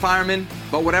 I'm not a fireman,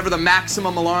 but whatever the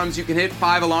maximum alarms you can hit,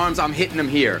 5 alarms, I'm hitting them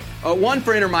here. One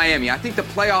for Inter Miami. I think the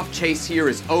playoff chase here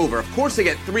is over. Of course, they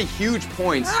get 3 huge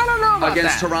points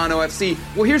against Toronto FC.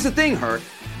 Well, here's the thing, Hurt.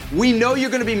 We know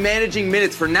you're going to be managing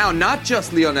minutes for now, not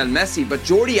just Lionel Messi, but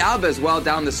Jordi Alba as well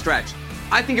down the stretch.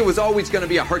 I think it was always going to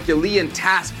be a Herculean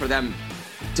task for them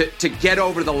to get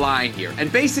over the line here. And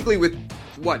basically with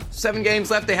 7 games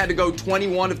left, they had to go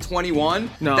 21 of 21.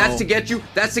 No. That's to get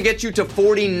you to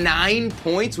 49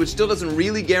 points, which still doesn't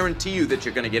really guarantee you that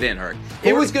you're going to get in, Herc.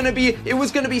 It was going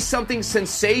to be something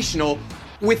sensational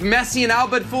with Messi and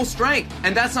Alba at full strength,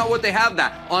 and that's not what they have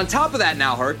that. On top of that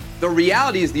now, Herc, the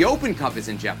reality is the Open Cup is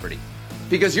in jeopardy.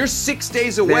 Because you're 6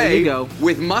 days away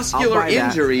with muscular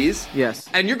injuries. Yes.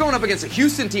 And you're going up against a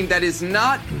Houston team that is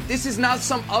not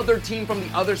some other team from the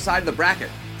other side of the bracket.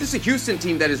 This is a Houston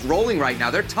team that is rolling right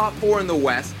now. They're top 4 in the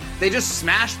West. They just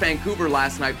smashed Vancouver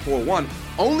last night 4-1.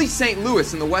 Only St.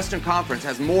 Louis in the Western Conference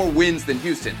has more wins than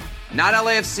Houston. Not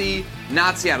LAFC,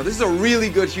 not Seattle. This is a really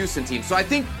good Houston team. So I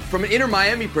think from an Inter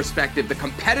Miami perspective, the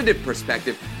competitive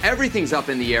perspective, everything's up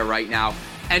in the air right now.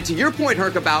 And to your point,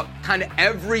 Herc, about kind of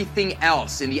everything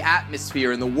else in the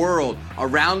atmosphere, in the world,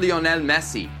 around Lionel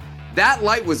Messi, that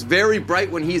light was very bright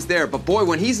when he's there. But boy,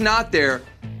 when he's not there,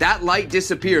 that light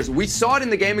disappears. We saw it in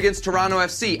the game against Toronto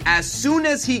FC. As soon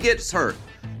as he gets hurt,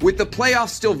 with the playoffs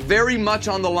still very much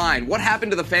on the line, what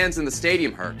happened to the fans in the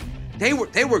stadium, Herc? They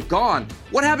were gone.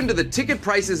 What happened to the ticket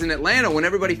prices in Atlanta when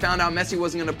everybody found out Messi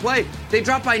wasn't going to play? They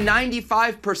dropped by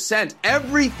 95%.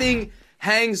 Everything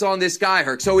hangs on this guy,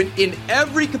 Herc. So in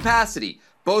every capacity,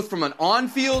 both from an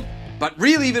on-field But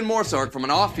really, even more so, from an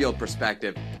off-field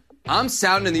perspective, I'm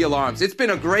sounding the alarms. It's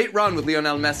been a great run with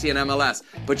Lionel Messi and MLS.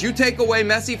 But you take away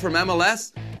Messi from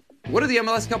MLS, what are the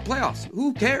MLS Cup playoffs?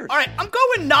 Who cares? All right, I'm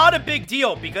going not a big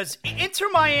deal because Inter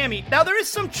Miami, now there is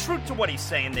some truth to what he's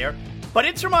saying there, but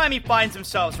Inter Miami finds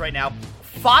themselves right now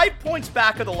 5 points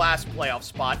back of the last playoff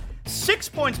spot, 6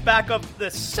 points back of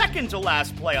the second to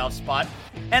last playoff spot,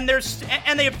 and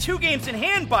they have 2 games in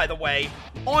hand, by the way,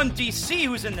 on DC,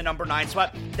 who's in the number 9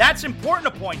 spot. That's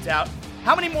important to point out.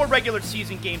 How many more regular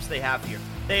season games they have here?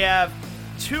 They have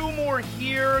 2 more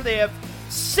here. They have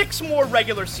 6 more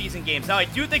regular season games. Now, I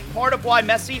do think part of why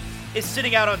Messi is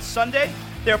sitting out on Sunday,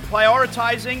 they're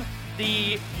prioritizing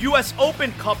the U.S.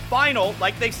 Open Cup final,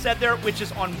 like they said there, which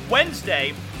is on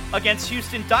Wednesday against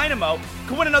Houston Dynamo,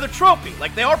 could win another trophy.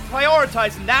 Like, they are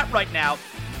prioritizing that right now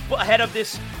ahead of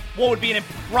this, what would be an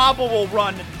improbable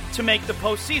run to make the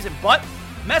postseason. But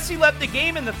Messi left the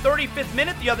game in the 35th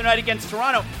minute the other night against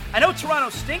Toronto. I know Toronto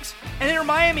stinks, and Inter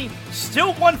Miami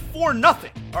still won 4-0.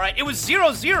 All right, it was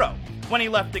 0-0 when he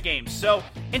left the game. So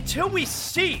until we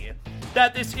see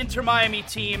that this Inter Miami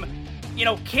team,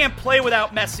 can't play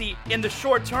without Messi in the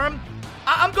short term,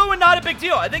 I'm going not a big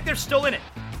deal. I think they're still in it.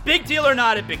 Big deal or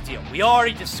not a big deal? We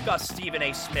already discussed Stephen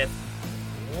A. Smith.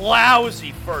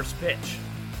 Lousy first pitch.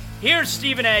 Here's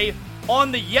Stephen A.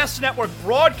 on the Yes Network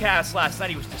broadcast last night.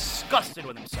 He was disgusted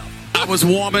with himself. I was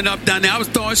warming up down there. I was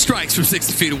throwing strikes from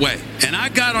 60 feet away. And I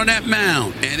got on that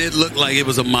mound, and it looked like it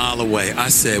was a mile away. I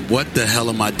said, what the hell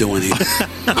am I doing here?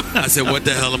 I said, what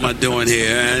the hell am I doing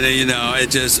here? And, it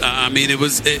just,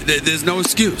 there's no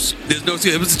excuse. There's no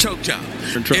excuse. It was a choke job.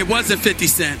 It wasn't 50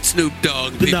 Cent, Snoop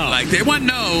Dogg, people like that. It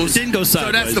wasn't those. Didn't go sideways.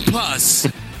 So that's the plus.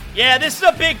 Yeah, this is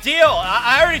a big deal.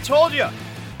 I already told you.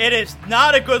 It is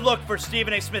not a good look for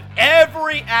Stephen A. Smith.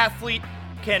 Every athlete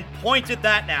can point at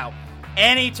that now.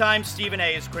 Anytime Stephen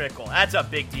A. is critical. That's a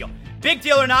big deal. Big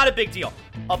deal or not a big deal?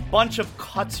 A bunch of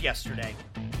cuts yesterday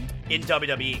in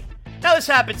WWE. Now, this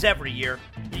happens every year.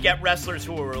 You get wrestlers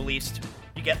who are released.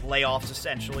 You get layoffs,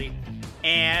 essentially.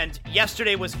 And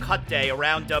yesterday was cut day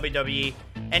around WWE.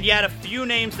 And you had a few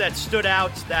names that stood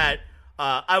out that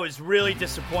I was really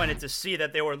disappointed to see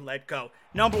that they were let go.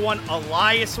 Number 1,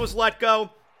 Elias was let go.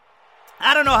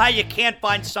 I don't know how you can't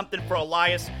find something for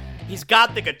Elias. He's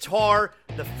got the guitar.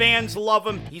 The fans love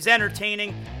him. He's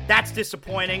entertaining. That's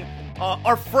disappointing.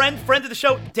 Our friend of the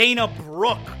show, Dana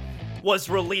Brooke, was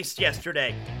released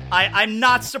yesterday. I'm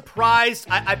not surprised.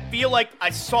 I feel like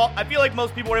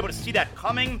most people were able to see that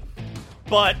coming,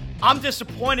 but I'm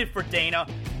disappointed for Dana.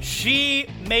 She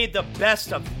made the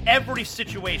best of every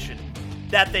situation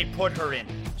that they put her in.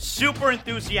 Super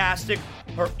enthusiastic.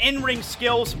 Her in-ring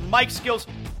skills, mic skills,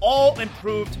 all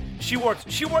improved. She's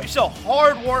a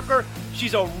hard worker.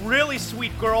 She's a really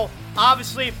sweet girl.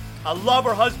 Obviously, I love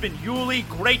her husband, Yuli.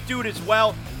 Great dude as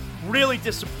well. Really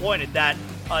disappointed that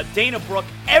Dana Brooke,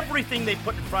 everything they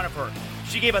put in front of her,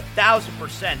 she gave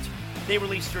 1,000%. They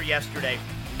released her yesterday.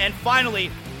 And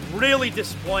finally, really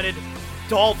disappointed,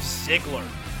 Dolph Ziggler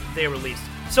they released.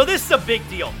 So this is a big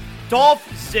deal. Dolph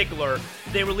Ziggler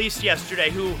they released yesterday,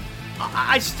 who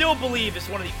I still believe is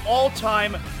one of the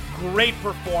all-time great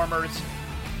performers.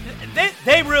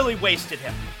 They really wasted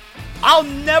him. I'll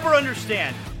never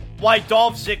understand why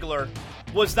Dolph Ziggler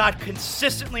was not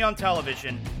consistently on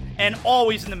television and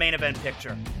always in the main event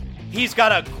picture. He's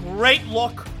got a great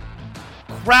look.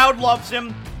 Crowd loves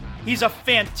him. He's a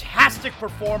fantastic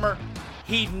performer.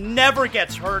 He never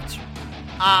gets hurt.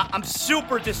 I'm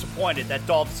super disappointed that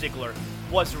Dolph Ziggler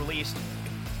was released.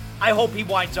 I hope he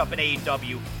winds up in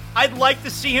AEW. I'd like to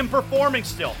see him performing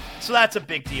still, so that's a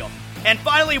big deal. And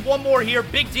finally, one more here,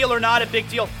 big deal or not a big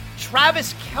deal.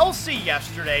 Travis Kelce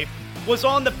yesterday was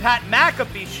on the Pat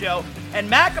McAfee show, and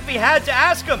McAfee had to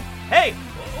ask him, hey,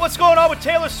 what's going on with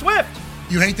Taylor Swift?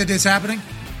 You hate that this happening?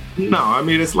 No,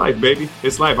 it's life, baby.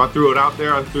 It's life. I threw it out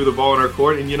there. I threw the ball in her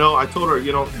court. And, I told her,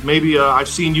 maybe I've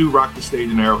seen you rock the stage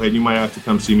in Arrowhead. You might have to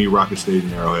come see me rock the stage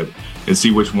in Arrowhead and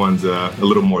see which one's a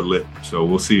little more lit. So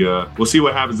we'll see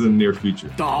what happens in the near future.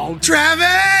 Dog.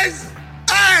 Travis!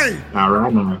 Hey! All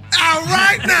right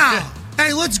now.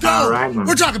 Hey, let's go. All right now.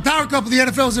 We're talking Power Couple. The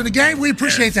NFL's in the game. We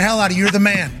appreciate the hell out of you. You're the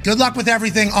man. Good luck with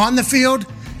everything on the field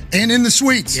and in the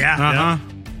suites. Yeah.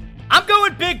 I'm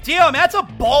going big deal. That's a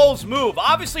balls move.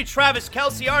 Obviously, Travis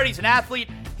Kelce, he's an athlete.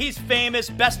 He's famous,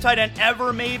 best tight end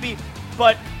ever, maybe.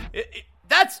 But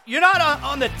you're not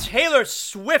on the Taylor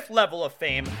Swift level of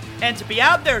fame. And to be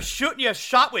out there shooting you a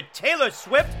shot with Taylor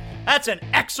Swift, that's an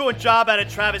excellent job out of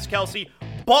Travis Kelce.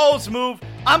 Balls move.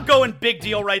 I'm going big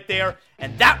deal right there.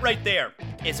 And that right there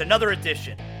is another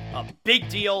edition of Big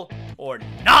Deal or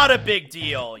Not a Big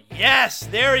Deal. Yes,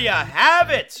 there you have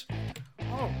it.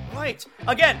 All Right.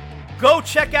 Again, go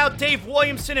check out Dave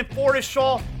Williamson and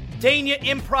Fortishaw. Dania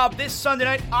Improv this Sunday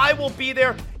night. I will be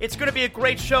there. It's going to be a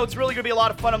great show. It's really going to be a lot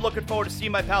of fun. I'm looking forward to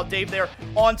seeing my pal Dave there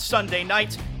on Sunday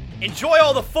night. Enjoy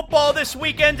all the football this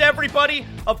weekend, everybody.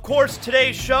 Of course,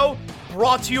 today's show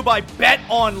brought to you by Bet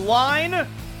Online.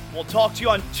 We'll talk to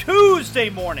you on Tuesday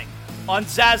morning on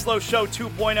Zaslow Show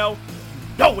 2.0. You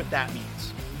know what that means.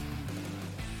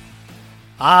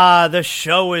 The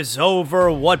show is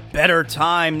over. What better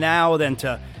time now than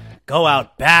to go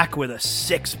out back with a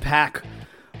six-pack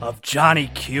of Johnny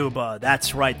Cuba.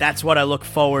 That's right. That's what I look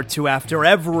forward to after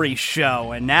every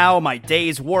show. And now my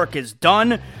day's work is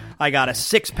done. I got a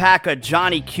six-pack of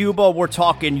Johnny Cuba. We're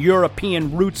talking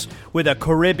European roots with a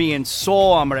Caribbean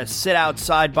soul. I'm going to sit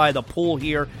outside by the pool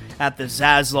here at the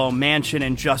Zaslow Mansion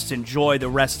and just enjoy the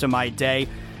rest of my day.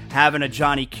 Having a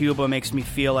Johnny Cuba makes me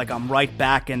feel like I'm right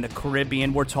back in the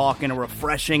Caribbean. We're talking a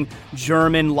refreshing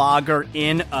German lager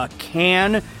in a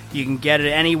can. You can get it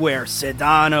anywhere.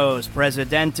 Sedano's,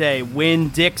 Presidente,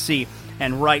 Winn-Dixie.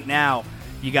 And right now,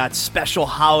 you got special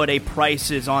holiday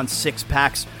prices on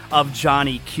six-packs of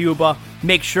Johnny Cuba.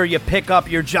 Make sure you pick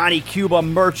up your Johnny Cuba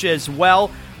merch as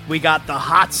well. We got the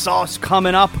hot sauce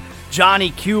coming up.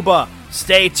 Johnny Cuba,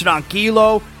 stay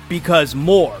tranquilo because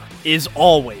more is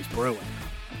always brewing.